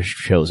Florida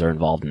shows are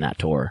involved in that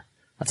tour.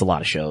 That's a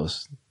lot of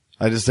shows.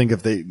 I just think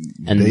if they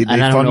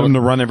fund them to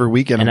run every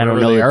weekend, and I don't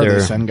know they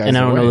send guys. And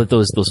I don't know that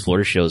those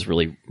Florida shows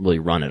really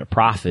run at a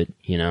profit.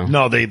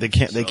 No, they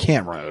can't. They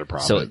can't run at a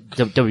profit. So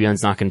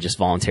WN's not going to just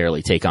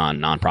voluntarily take on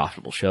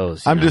non-profitable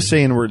shows. I'm just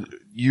saying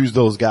use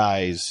those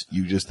guys.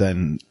 You just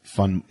then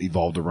fund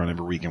Evolve to run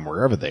every weekend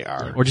wherever they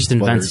are, or just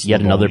invent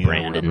yet another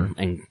brand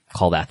and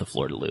call that the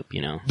Florida Loop.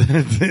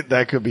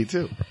 That could be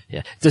too.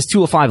 Yeah. Does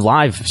 205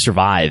 Live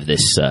survive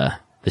this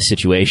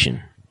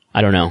situation?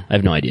 I don't know. I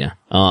have no idea.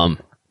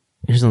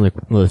 Here's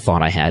another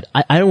thought I had.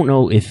 I don't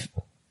know if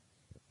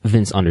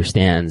Vince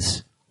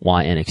understands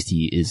why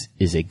NXT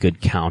is a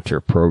good counter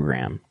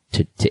program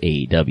to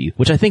AEW,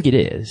 which I think it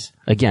is.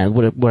 Again,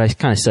 what I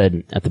kind of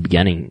said at the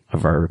beginning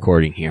of our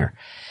recording here.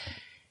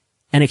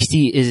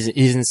 NXT is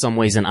in some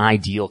ways an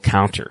ideal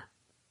counter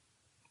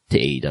to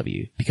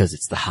AEW because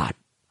it's the hot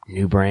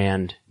new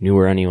brand,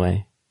 newer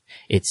anyway.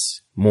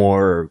 It's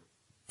more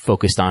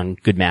focused on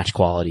good match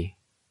quality.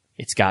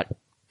 It's got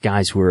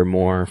guys who are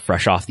more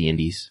fresh off the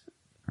indies.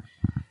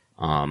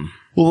 Well,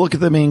 look at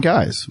the main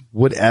guys.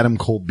 Would Adam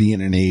Cole be in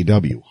an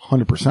AEW?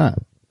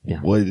 100%. Yeah.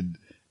 Would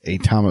a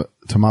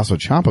Tommaso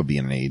Ciampa be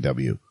in an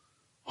AEW?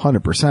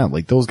 100%.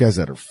 Like those guys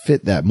that are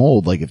fit that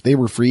mold, like if they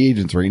were free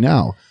agents right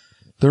now,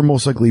 they're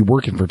most likely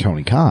working for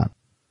Tony Khan.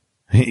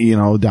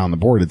 Down the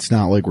board. It's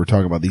not like we're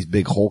talking about these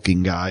big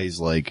hulking guys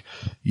like,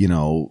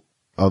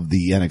 of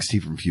the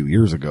NXT from a few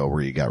years ago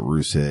where you got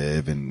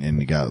Rusev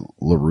and you got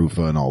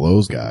LaRufa and all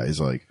those guys.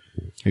 Like,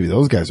 maybe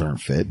those guys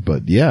aren't fit,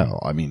 but yeah,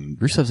 I mean.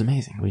 Rusev's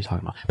amazing. What are you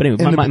talking about? But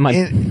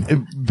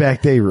anyway,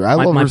 back day, I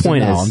love my Rusev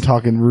point now. is, I'm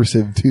talking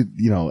Rusev to,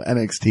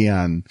 NXT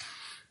on.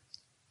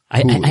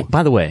 I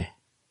by the way,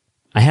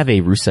 I have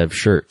a Rusev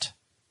shirt.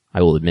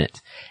 I will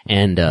admit.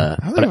 And,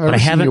 but I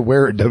haven't you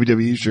wear a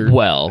WWE shirt.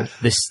 Well,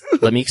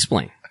 let me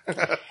explain.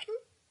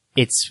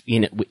 It's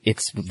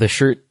the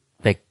shirt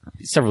that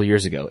several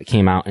years ago it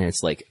came out and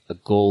it's like a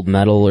gold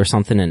medal or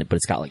something but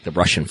it's got like the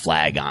Russian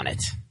flag on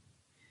it.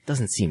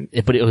 Doesn't seem,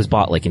 but it was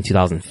bought like in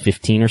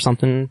 2015 or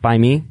something by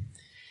me.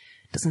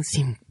 Doesn't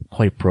seem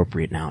quite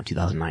appropriate now in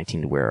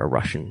 2019 to wear a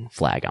Russian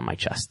flag on my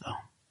chest though.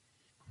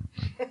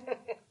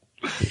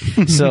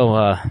 So,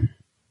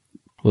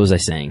 what was I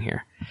saying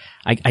here?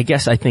 I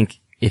guess I think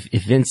if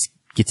Vince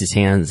gets his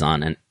hands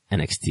on an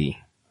NXT,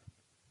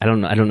 I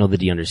don't know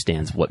that he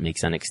understands what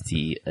makes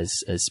NXT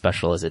as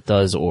special as it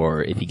does,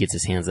 or if he gets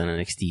his hands on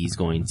NXT, he's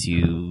going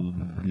to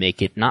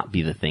make it not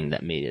be the thing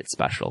that made it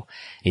special.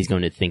 He's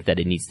going to think that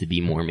it needs to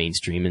be more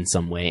mainstream in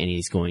some way, and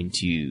he's going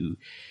to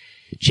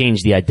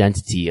change the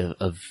identity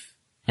of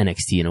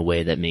NXT in a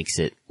way that makes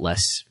it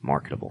less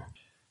marketable.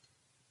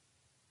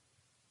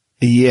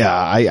 Yeah,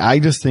 I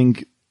just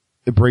think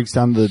it breaks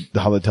down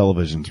how the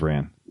televisions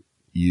ran.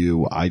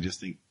 I just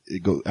think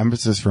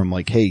emphasis from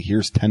like, hey,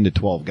 here's 10 to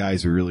 12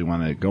 guys we really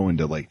want to go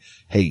into, like,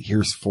 hey,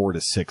 here's 4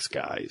 to 6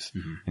 guys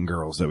and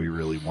girls that we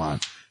really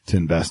want to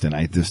invest in.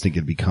 I just think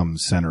it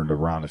becomes centered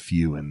around a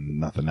few and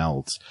nothing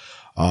else.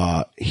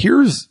 And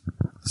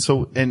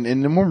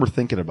when we're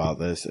thinking about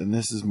this, and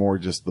this is more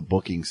just the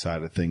booking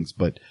side of things,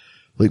 but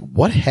like,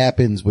 what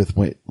happens with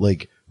when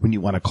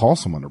you want to call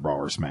someone to Raw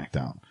or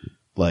SmackDown?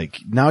 Like,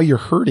 now you're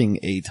hurting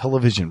a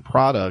television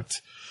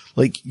product.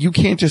 Like, you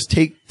can't just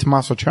take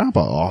Tommaso Ciampa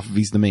off if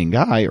he's the main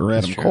guy, or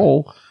Adam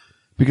Cole,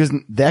 because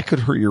that could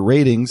hurt your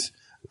ratings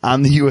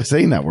on the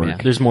USA Network. Yeah,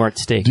 there's more at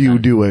stake. Do you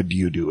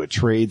do a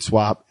trade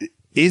swap?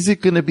 Is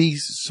it going to be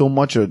so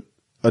much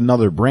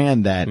another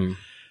brand that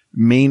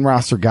main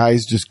roster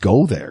guys just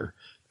go there?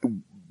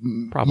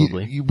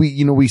 Probably.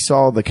 We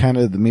saw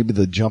maybe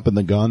the jump in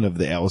the gun of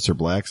the Aleister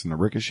Blacks and the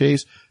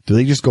Ricochets. Do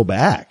they just go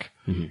back?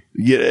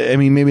 Yeah, I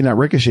mean, maybe not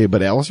Ricochet,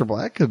 but Aleister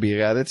Black could be a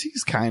guy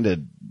he's kind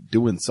of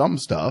doing some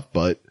stuff,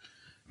 but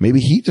maybe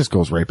he just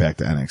goes right back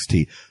to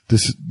NXT.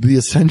 Does the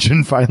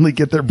Ascension finally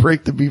get their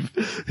break to be,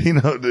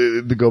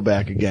 to go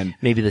back again?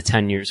 Maybe the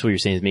 10 years, what you're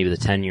saying is maybe the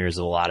 10 years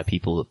of a lot of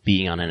people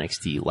being on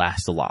NXT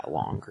last a lot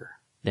longer.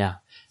 Yeah,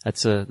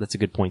 that's a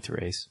good point to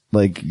raise.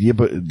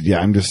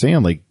 I'm just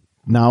saying, like,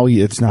 now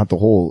it's not the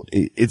whole,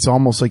 it's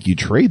almost like you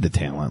trade the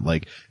talent.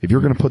 Like, if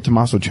you're going to put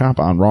Tommaso Ciampa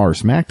on Raw or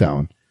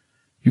SmackDown,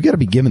 you got to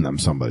be giving them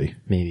somebody.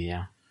 Maybe,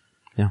 yeah.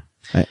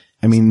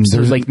 I mean, so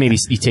like maybe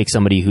you take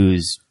somebody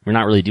we're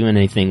not really doing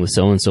anything with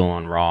so-and-so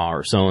on Raw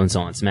or so-and-so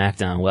on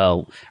SmackDown.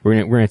 Well,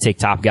 we're going to take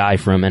top guy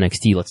from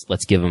NXT.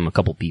 Let's give him a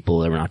couple people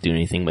that we're not doing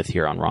anything with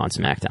here on Raw and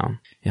SmackDown.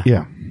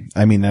 Yeah.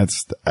 I mean,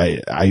 that's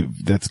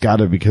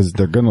gotta, because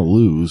they're going to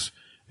lose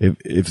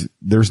if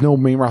there's no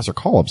main roster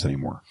call-ups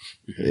anymore,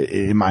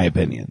 in my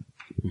opinion.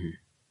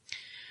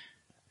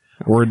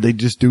 Or they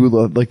just do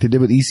like they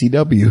did with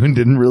ECW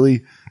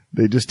and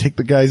they just take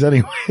the guys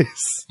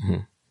anyways.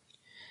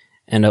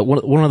 And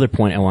one other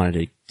point I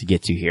wanted to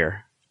get to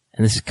here,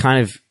 and this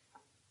kind of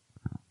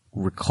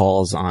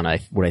recalls on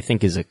what I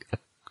think is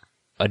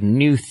a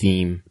new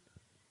theme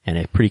and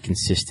a pretty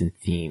consistent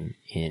theme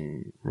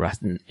in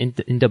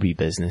W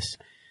business.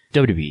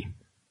 WWE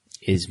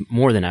is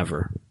more than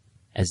ever,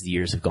 as the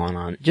years have gone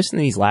on, just in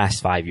these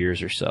last 5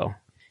 years or so,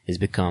 has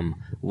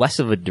become less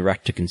of a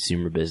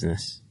direct-to-consumer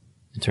business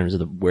in terms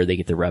of where they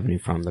get the revenue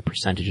from, the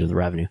percentage of the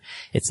revenue.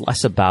 It's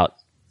less about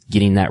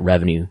getting that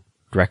revenue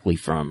directly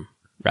from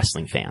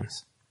wrestling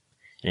fans.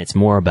 And it's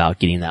more about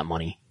getting that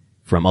money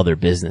from other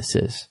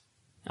businesses.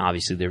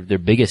 Obviously, their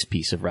biggest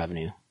piece of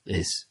revenue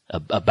is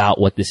about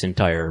what this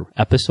entire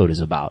episode is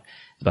about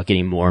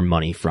getting more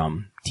money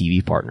from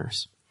TV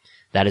partners.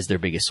 That is their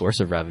biggest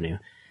source of revenue,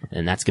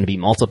 and that's going to be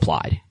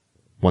multiplied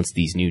once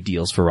these new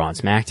deals for Raw and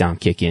SmackDown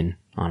kick in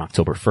on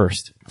October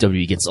 1st.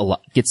 WWE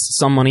gets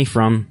some money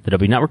from the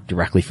W Network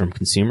directly from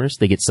consumers.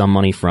 They get some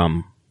money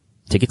from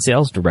ticket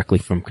sales directly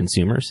from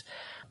consumers.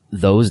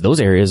 Those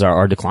areas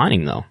are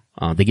declining though.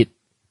 They get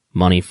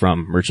money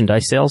from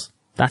merchandise sales.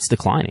 That's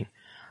declining.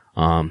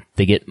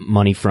 They get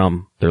money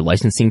from their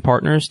licensing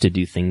partners to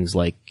do things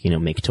like,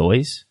 make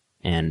toys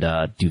and,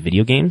 do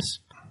video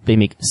games. They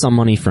make some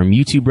money from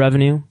YouTube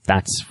revenue.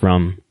 That's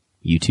from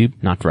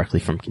YouTube, not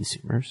directly from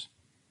consumers.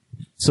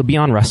 So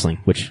beyond wrestling,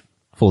 which,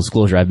 full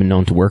disclosure, I've been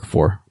known to work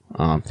for,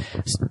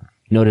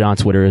 noted on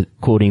Twitter,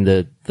 quoting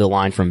the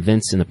line from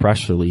Vince in the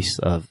press release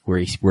of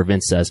where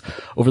Vince says,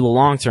 "Over the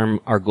long term,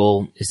 our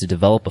goal is to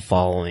develop a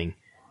following,"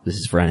 this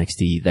is for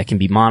NXT, "that can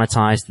be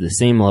monetized to the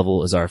same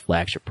level as our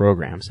flagship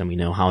programs." And we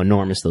know how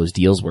enormous those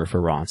deals were for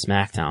Raw and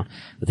SmackDown,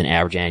 with an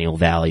average annual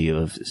value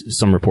of,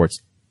 some reports,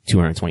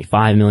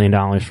 $225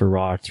 million for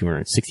Raw,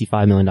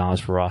 $265 million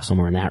for Raw,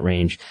 somewhere in that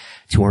range,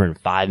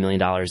 $205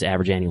 million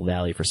average annual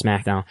value for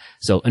SmackDown.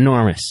 So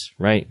enormous,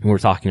 right? And we're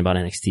talking about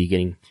NXT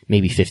getting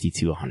maybe 50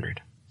 to 100.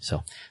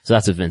 So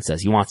that's what Vince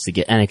says. He wants to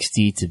get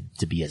NXT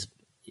to be as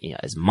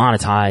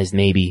monetized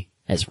maybe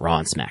as Raw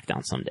and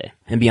SmackDown someday.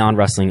 And beyond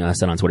wrestling, I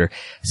said on Twitter,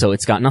 so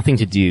it's got nothing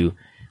to do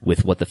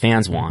with what the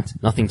fans want,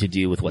 nothing to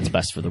do with what's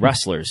best for the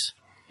wrestlers,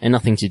 and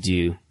nothing to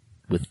do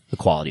with the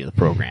quality of the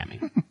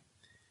programming.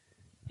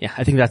 Yeah,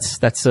 I think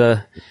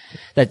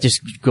that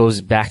just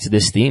goes back to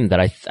this theme that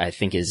I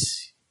think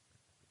is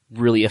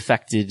really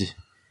affected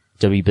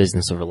W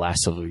business over the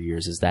last several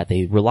years, is that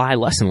they rely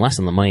less and less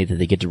on the money that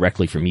they get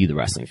directly from you, the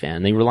wrestling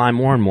fan. They rely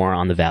more and more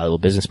on the valuable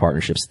business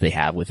partnerships that they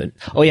have with it.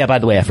 Oh yeah, by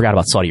the way, I forgot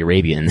about Saudi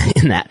Arabia in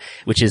that,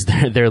 which is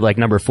their like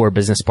number 4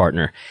 business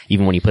partner,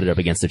 even when you put it up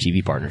against their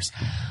TV partners.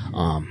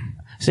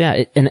 So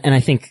yeah, and I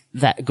think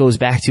that goes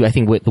back to, I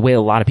think, the way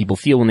a lot of people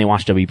feel when they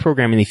watch W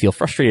programming. They feel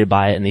frustrated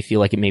by it, and they feel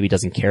like it maybe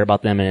doesn't care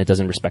about them and it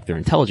doesn't respect their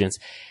intelligence.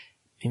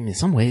 And in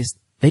some ways,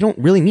 they don't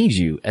really need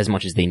you as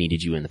much as they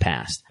needed you in the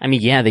past. I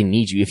mean, yeah, they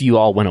need you. If you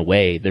all went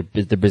away, their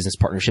business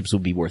partnerships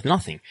would be worth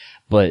nothing.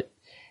 But,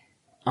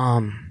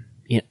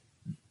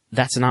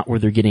 that's not where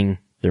they're getting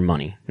their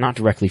money. Not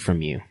directly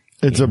from you.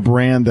 It's a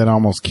brand that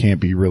almost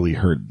can't be really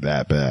hurt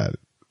that bad.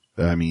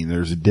 I mean,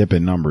 there's a dip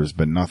in numbers,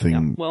 but nothing.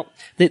 Yeah, well,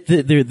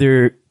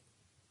 they're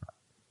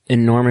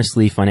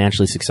enormously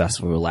financially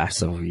successful over the last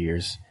several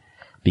years.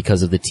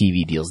 because of the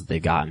TV deals that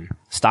they've gotten.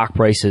 Stock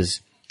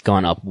prices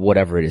gone up,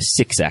 whatever it is,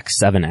 6x,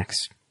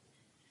 7x.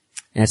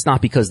 And it's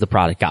not because the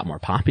product got more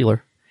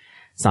popular.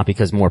 It's not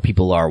because more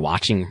people are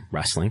watching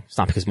wrestling. It's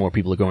not because more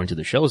people are going to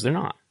the shows. They're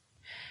not.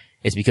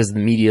 It's because of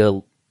the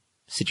media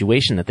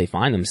situation that they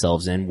find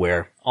themselves in,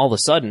 where all of a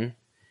sudden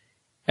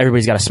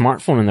everybody's got a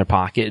smartphone in their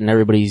pocket and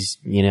everybody's,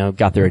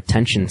 got their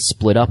attention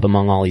split up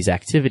among all these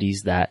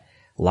activities, that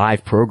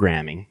live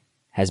programming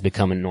has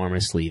become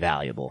enormously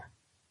valuable.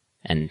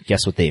 And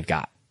guess what they've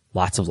got?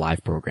 Lots of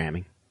live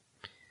programming.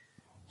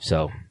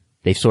 So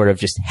they've sort of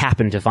just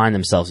happened to find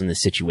themselves in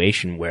this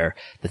situation where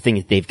the thing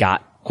that they've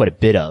got quite a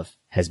bit of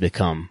has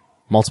become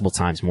multiple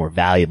times more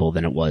valuable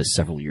than it was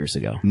several years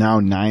ago. Now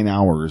 9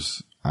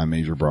 hours on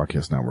major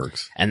broadcast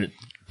networks. And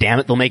damn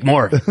it, they'll make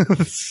more of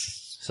it.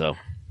 So.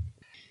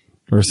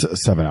 Or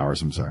 7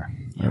 hours, I'm sorry.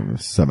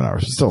 7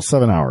 hours. Still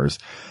 7 hours.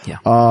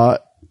 Yeah.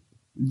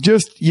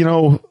 Just,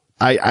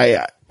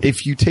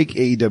 if you take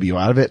AEW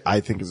out of it, I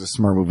think it's a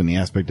smart move in the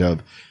aspect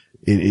of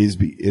it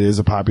is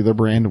a popular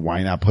brand.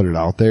 Why not put it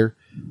out there?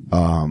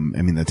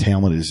 The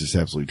talent is just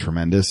absolutely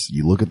tremendous.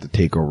 You look at the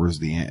takeovers,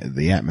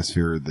 the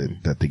atmosphere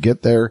that they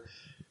get there.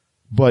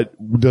 But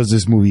does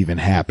this move even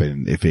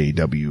happen if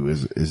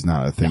AEW is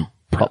not a thing?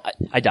 No,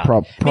 I doubt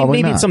it. Probably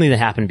maybe not. It's something that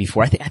happened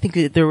before. I think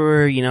that there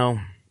were,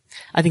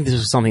 I think this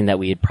was something that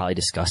we had probably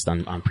discussed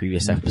on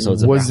previous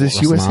episodes. Was this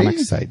WrestleNomics.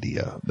 USA's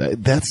idea?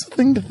 That's the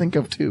thing to think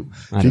of too.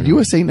 Did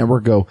USA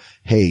Network go,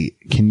 hey,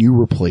 can you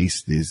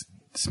replace this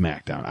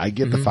SmackDown? I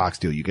get the Fox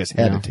deal. You guys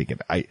had to take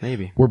it.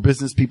 Maybe. We're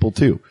business people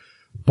too.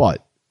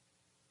 But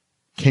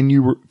can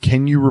you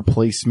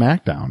replace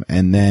SmackDown?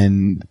 And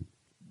then,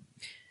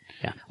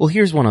 yeah. Well,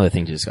 here's one other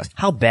thing to discuss.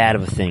 How bad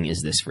of a thing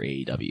is this for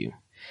AEW?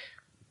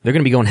 They're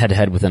going to be going head to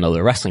head with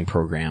another wrestling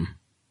program.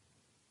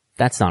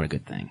 That's not a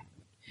good thing.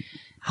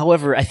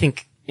 However, I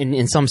think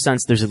in some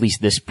sense there's at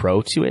least this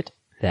pro to it,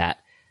 that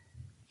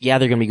yeah,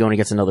 they're going to be going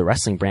against another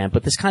wrestling brand,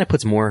 but this kind of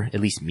puts more, at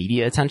least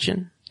media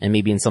attention, and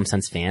maybe in some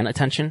sense fan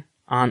attention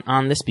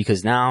on this,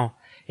 because now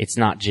it's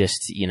not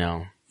just,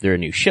 they're a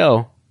new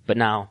show, but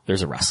now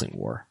there's a wrestling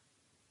war.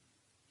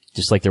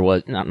 Just like there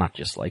was, not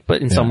just like,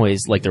 but in some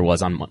ways like there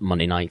was on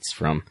Monday nights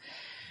from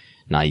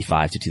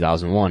 95 to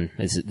 2001.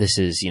 This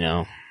is,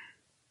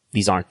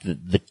 these aren't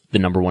the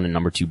number one and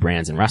number two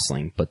brands in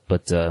wrestling, but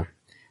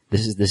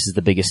this is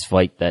the biggest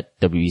fight that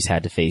WWE's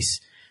had to face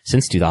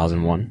since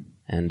 2001.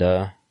 And,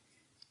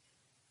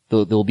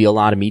 there'll be a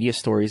lot of media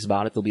stories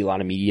about it. There'll be a lot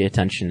of media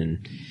attention,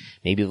 and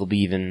maybe there'll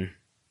be even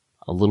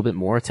a little bit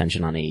more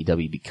attention on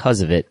AEW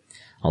because of it.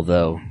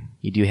 Although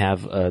you do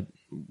have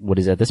what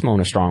is at this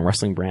moment a strong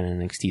wrestling brand in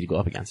NXT to go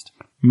up against.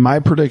 my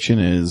prediction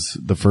is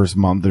the first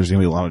month there's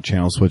going to be a lot of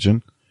channel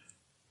switching.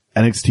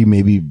 NXT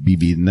maybe be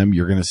beating them.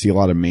 You're going to see a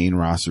lot of main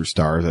roster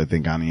stars, I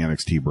think, on the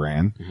NXT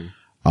brand.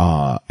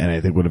 Mm-hmm. And I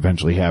think what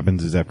eventually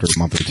happens is after a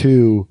month or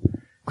two,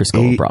 Chris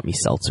Cole brought me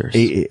seltzers.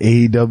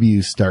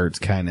 AEW starts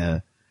kind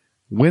of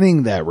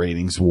winning that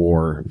ratings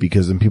war,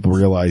 because then people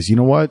realize, you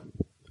know what?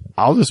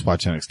 I'll just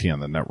watch NXT on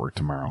the network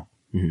tomorrow.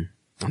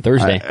 Mm-hmm. On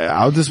Thursday.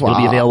 It'll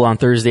be available on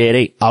Thursday at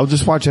 8. I'll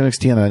just watch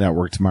NXT on the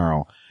network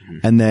tomorrow.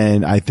 Mm-hmm. And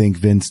then I think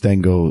Vince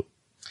then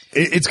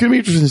it's going to be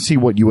interesting to see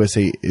what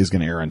USA is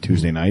going to air on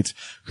Tuesday nights,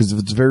 because if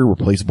it's a very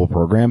replaceable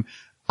program,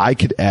 I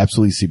could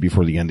absolutely see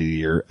before the end of the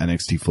year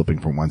NXT flipping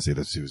from Wednesday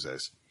to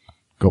Tuesdays.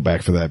 Go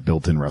back for that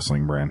built-in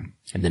wrestling brand.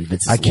 And then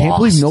Vince is I can't lost.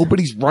 believe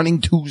nobody's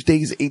running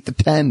Tuesdays 8 to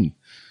 10.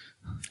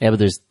 Yeah,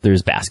 but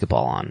there's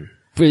basketball on.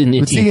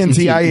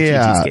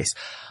 TNT's case.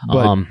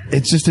 But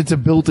it's a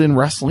built-in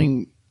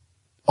wrestling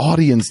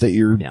audience that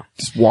you're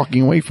just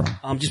walking away from.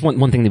 Just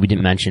one thing that we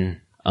didn't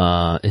mention,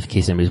 in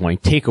case anybody's wondering,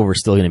 TakeOver is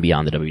still going to be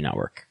on the W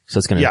Network. So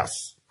it's going to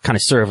kind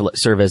of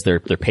serve as their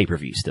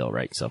pay-per-view still,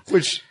 right? So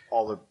which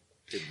all the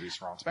pay-per-views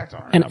from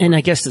SmackDown are. And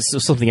I guess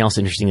something else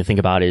interesting to think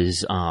about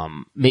is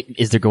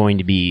there going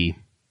to be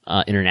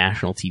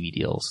international TV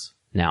deals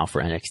now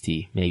for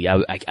NXT? Maybe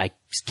I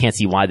can't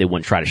see why they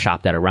wouldn't try to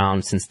shop that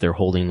around, since they're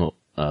holding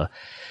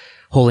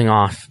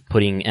off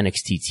putting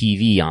NXT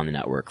TV on the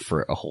network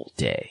for a whole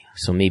day.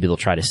 So maybe they'll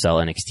try to sell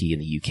NXT in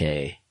the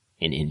UK,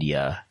 in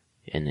India,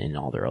 and in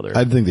all their other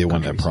I think they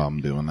wouldn't countries. have a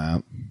problem doing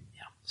that.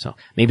 Yeah. So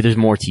maybe there's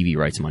more TV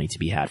rights money to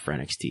be had for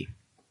NXT.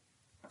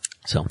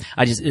 So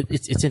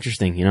it's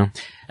interesting, you know.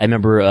 I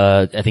remember,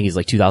 I think it's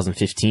like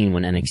 2015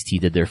 when NXT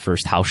did their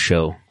first house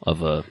show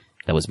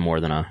that was more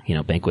than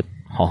a, banquet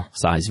hall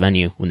size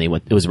venue when they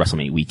went, it was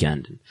WrestleMania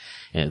weekend.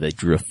 And they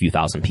drew a few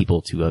thousand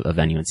people to a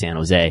venue in San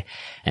Jose.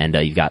 And,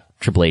 you've got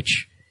Triple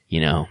H,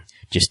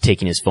 just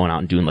taking his phone out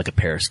and doing like a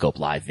Periscope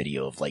live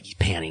video of like he's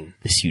panning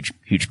this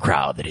huge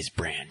crowd that his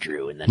brand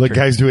drew. And then like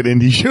guys do at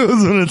indie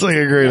shows when it's like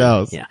a great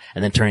house. Yeah.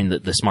 And then turning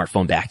the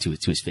smartphone back to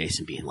his face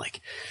and being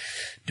like,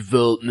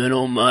 development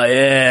on my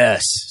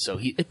ass. So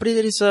but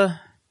it is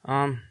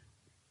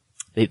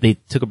they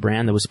took a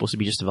brand that was supposed to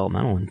be just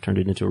developmental and turned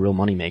it into a real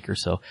moneymaker.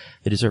 So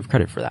they deserve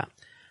credit for that.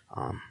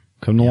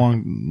 Come a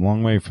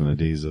long way from the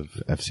days of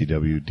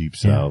FCW, Deep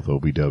South,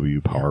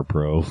 OBW, Power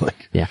Pro.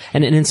 Yeah.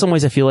 And in some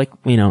ways I feel like,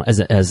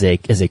 as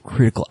a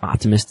critical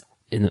optimist,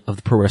 of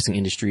the pro wrestling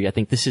industry. I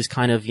think this is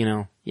kind of,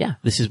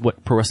 this is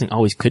what pro wrestling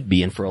always could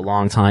be. And for a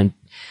long time,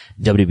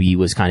 WWE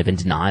was kind of in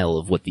denial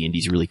of what the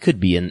indies really could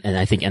be. And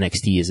I think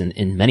NXT is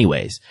in many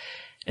ways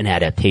an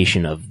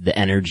adaptation of the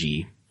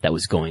energy that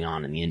was going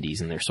on in the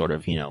indies. And they're sort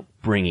of,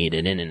 bringing it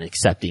in and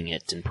accepting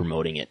it and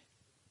promoting it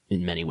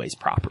in many ways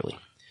properly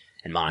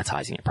and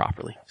monetizing it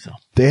properly. So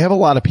they have a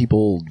lot of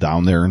people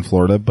down there in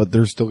Florida, but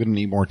they're still going to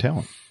need more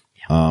talent.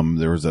 Yeah.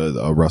 There was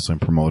a wrestling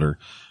promoter,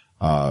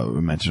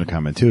 mentioned a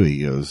comment too.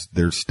 He goes,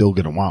 they're still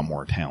going to want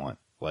more talent.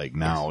 Like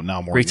now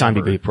more. Great time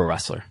to be a pro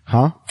wrestler.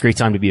 Huh? Great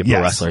time to be a pro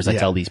wrestler, as I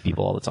tell these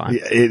people all the time.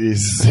 It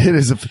is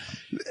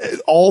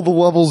all the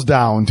levels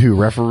down too.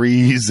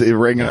 Referees,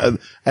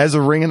 as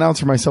a ring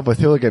announcer myself, I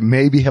feel like I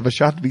maybe have a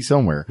shot to be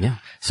somewhere. Yeah.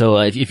 So,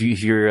 if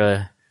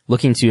you're,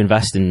 looking to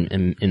invest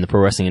in the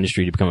pro wrestling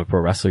industry to become a pro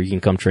wrestler, you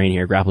can come train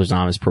here. Grapplers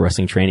Anonymous Pro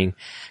Wrestling Training.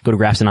 Go to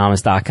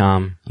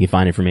grapsanonymous.com. You can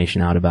find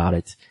information out about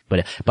it.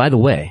 But, by the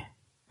way,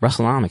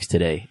 WrestleNomics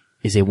today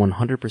is a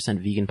 100%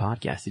 vegan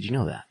podcast. Did you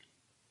know that?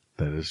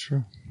 That is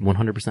true.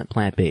 100%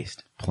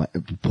 plant-based.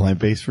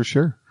 Plant-based for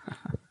sure.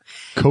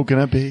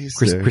 Coconut-based.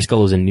 Chris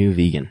Gullo's a new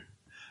vegan.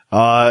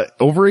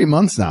 Over 8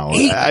 months now.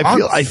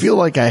 I feel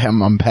like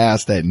I'm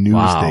past that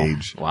new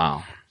stage.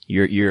 Wow.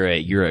 You're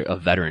a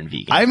veteran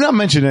vegan. I've not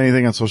mentioned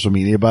anything on social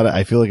media about it.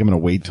 I feel like I'm going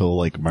to wait till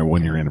like my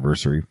 1 year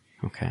anniversary.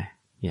 Okay.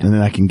 Yeah. And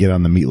then I can get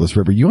on the Meatless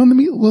Rib. Are you on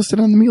the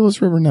listed on the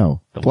Meatless Rib or no?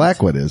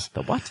 Blackwood is.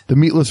 The what? The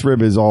Meatless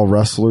Rib is all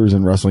wrestlers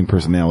and wrestling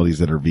personalities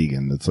that are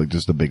vegan. It's like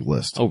just a big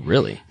list. Oh,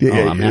 really? Yeah,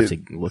 I'm gonna have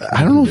to look.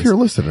 I don't know if you're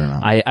listed or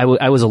not.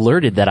 I was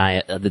alerted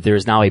that there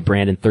is now a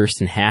Brandon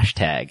Thurston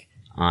hashtag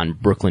on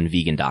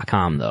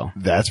BrooklynVegan.com though.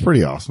 That's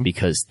pretty awesome.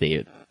 Because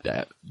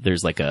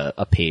there's like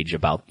a page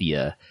about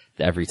the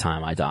Every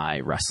Time I Die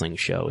wrestling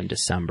show in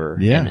December.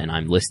 Yeah. And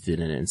I'm listed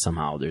in it, and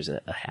somehow there's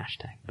a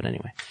hashtag. But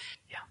anyway.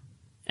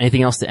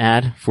 Anything else to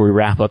add before we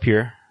wrap up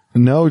here?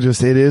 No,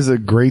 just it is a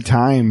great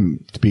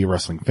time to be a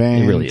wrestling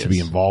fan, it really to be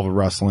involved with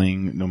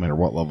wrestling, no matter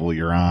what level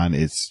you're on.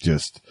 It's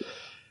just,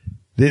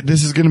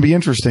 this is going to be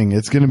interesting.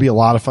 It's going to be a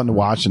lot of fun to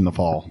watch in the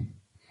fall.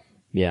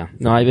 Yeah.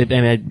 No, I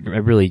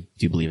really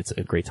do believe it's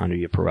a great time to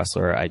be a pro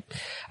wrestler.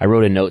 I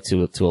wrote a note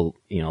to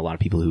a lot of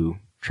people who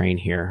train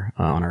here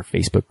on our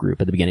Facebook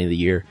group at the beginning of the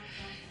year.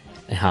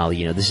 How,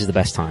 this is the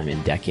best time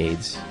in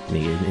decades.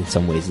 In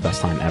some ways, the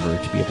best time ever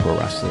to be a pro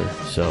wrestler.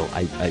 So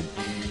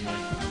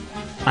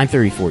I'm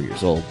 34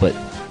 years old, but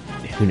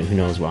who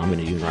knows what I'm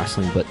going to do in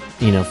wrestling. But,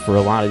 for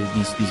a lot of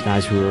these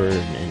guys who are,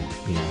 and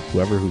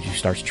whoever who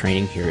starts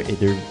training here,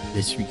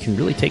 you can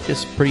really take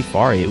this pretty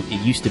far. It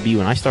used to be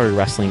when I started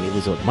wrestling, it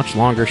was a much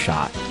longer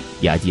shot,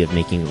 the idea of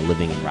making a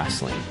living in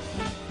wrestling.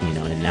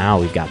 And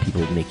now we've got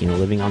people making a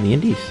living on the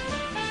indies,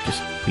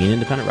 just being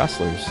independent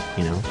wrestlers,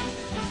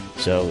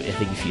 So I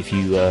think if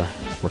you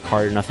work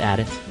hard enough at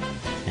it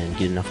and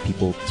get enough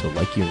people to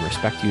like you and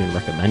respect you and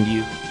recommend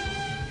you,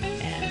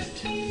 and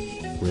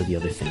what are the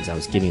other things? I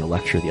was giving a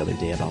lecture the other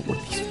day about what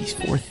these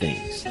 4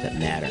 things that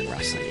matter in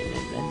wrestling,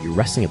 and your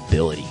wrestling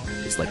ability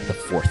is like the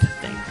 4th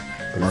thing.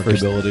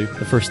 Marketability.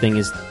 The first thing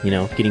is,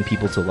 getting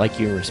people to like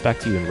you and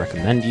respect you and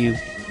recommend you,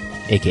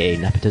 aka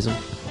nepotism.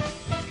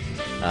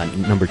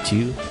 Number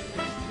 2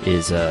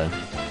 is I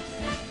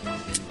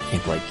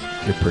think like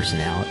your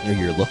personality or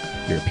your look,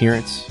 your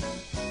appearance.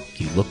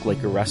 Do you look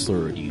like a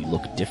wrestler, or do you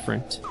look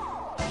different?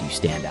 Do you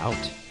stand out?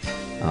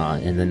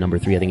 And then number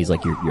 3, I think, is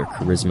like your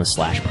charisma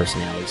 /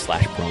 personality /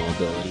 promo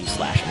ability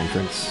 /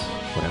 entrance,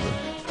 whatever.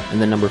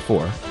 And then number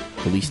 4,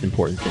 the least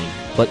important thing,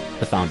 but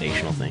the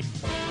foundational thing,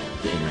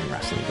 the in-ring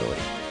wrestling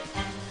ability.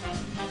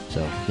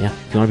 So, yeah,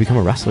 if you want to become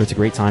a wrestler, it's a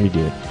great time to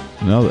do it.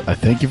 No, I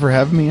thank you for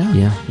having me on.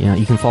 Yeah.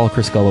 You can follow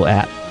Chris Gullo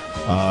at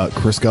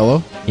Chris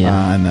Gullo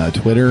on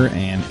Twitter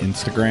and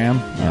Instagram.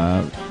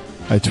 Yeah.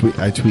 I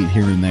tweet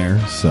here and there,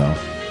 so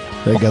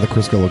I got the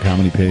Chris Gullo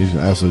comedy page.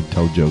 I also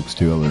tell jokes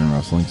too, other than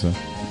wrestling. So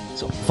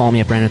follow me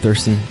at Brandon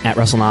Thurston, at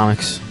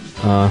WrestleNomics,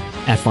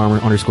 at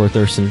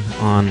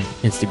Farmer_Thurston on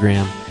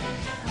Instagram.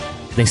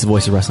 Thanks to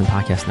Voice of Wrestling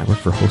Podcast Network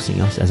for hosting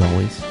us as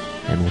always,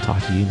 and we'll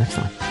talk to you next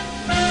time.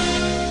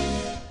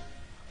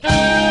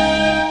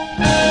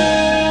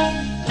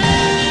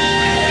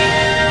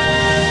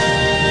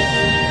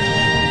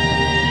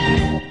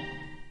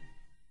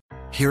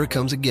 Here it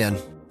comes again.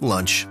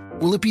 Lunch.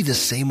 Will it be the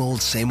same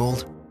old, same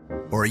old?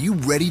 Or are you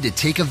ready to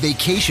take a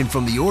vacation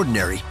from the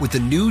ordinary with the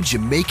new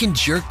Jamaican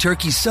Jerk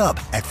Turkey Sub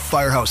at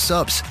Firehouse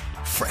Subs?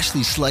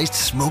 Freshly sliced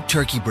smoked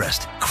turkey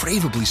breast,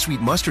 craveably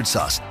sweet mustard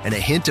sauce, and a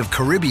hint of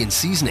Caribbean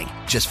seasoning.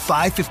 Just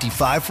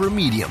 $5.55 for a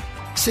medium.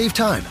 Save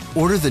time.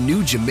 Order the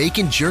new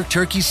Jamaican Jerk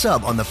Turkey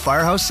Sub on the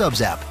Firehouse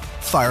Subs app.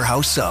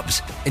 Firehouse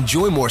Subs.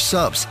 Enjoy more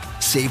subs.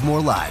 Save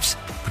more lives.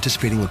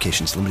 Participating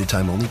locations. Limited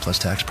time only, plus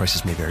tax.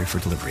 Prices may vary for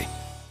delivery.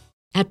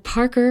 At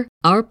Parker,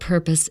 our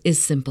purpose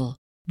is simple.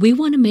 We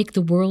want to make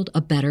the world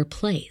a better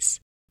place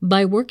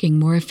by working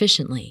more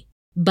efficiently,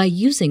 by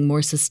using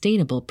more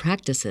sustainable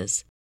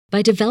practices,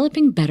 by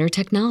developing better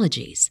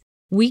technologies.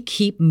 We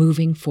keep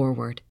moving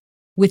forward.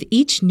 With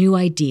each new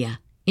idea,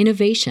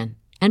 innovation,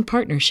 and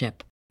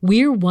partnership,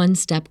 we're one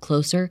step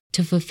closer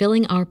to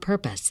fulfilling our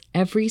purpose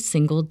every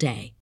single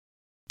day.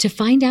 To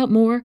find out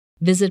more,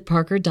 visit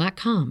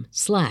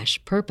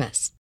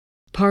parker.com/purpose.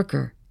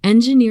 Parker,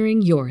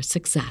 engineering your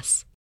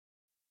success.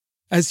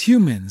 As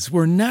humans,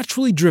 we're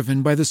naturally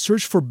driven by the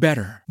search for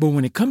better. But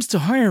when it comes to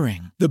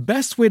hiring, the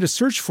best way to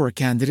search for a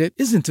candidate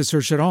isn't to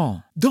search at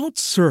all. Don't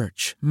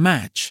search,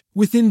 match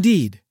with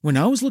Indeed. When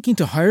I was looking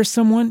to hire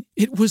someone,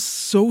 it was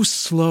so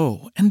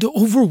slow and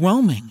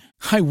overwhelming.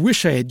 I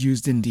wish I had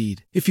used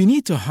Indeed. If you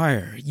need to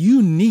hire,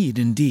 you need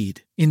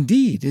Indeed.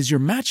 Indeed is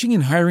your matching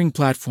and hiring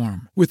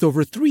platform with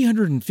over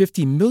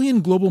 350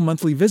 million global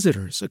monthly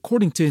visitors,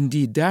 according to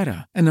Indeed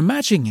data, and a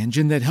matching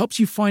engine that helps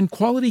you find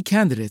quality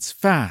candidates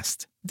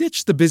fast.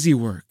 Ditch the busy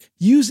work.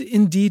 Use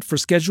Indeed for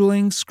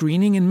scheduling,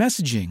 screening, and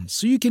messaging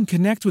so you can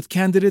connect with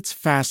candidates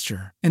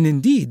faster. And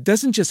Indeed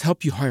doesn't just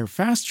help you hire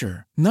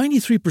faster.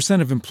 93%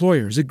 of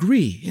employers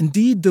agree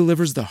Indeed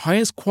delivers the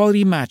highest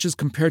quality matches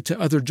compared to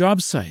other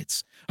job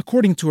sites,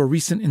 according to a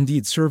recent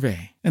Indeed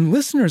survey. And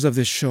listeners of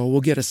this show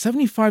will get a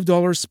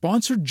 $75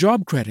 sponsored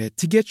job credit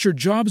to get your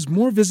jobs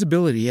more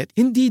visibility at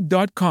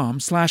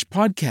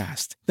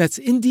Indeed.com/podcast. That's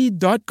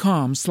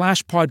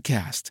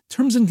Indeed.com/podcast.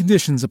 Terms and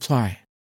conditions apply.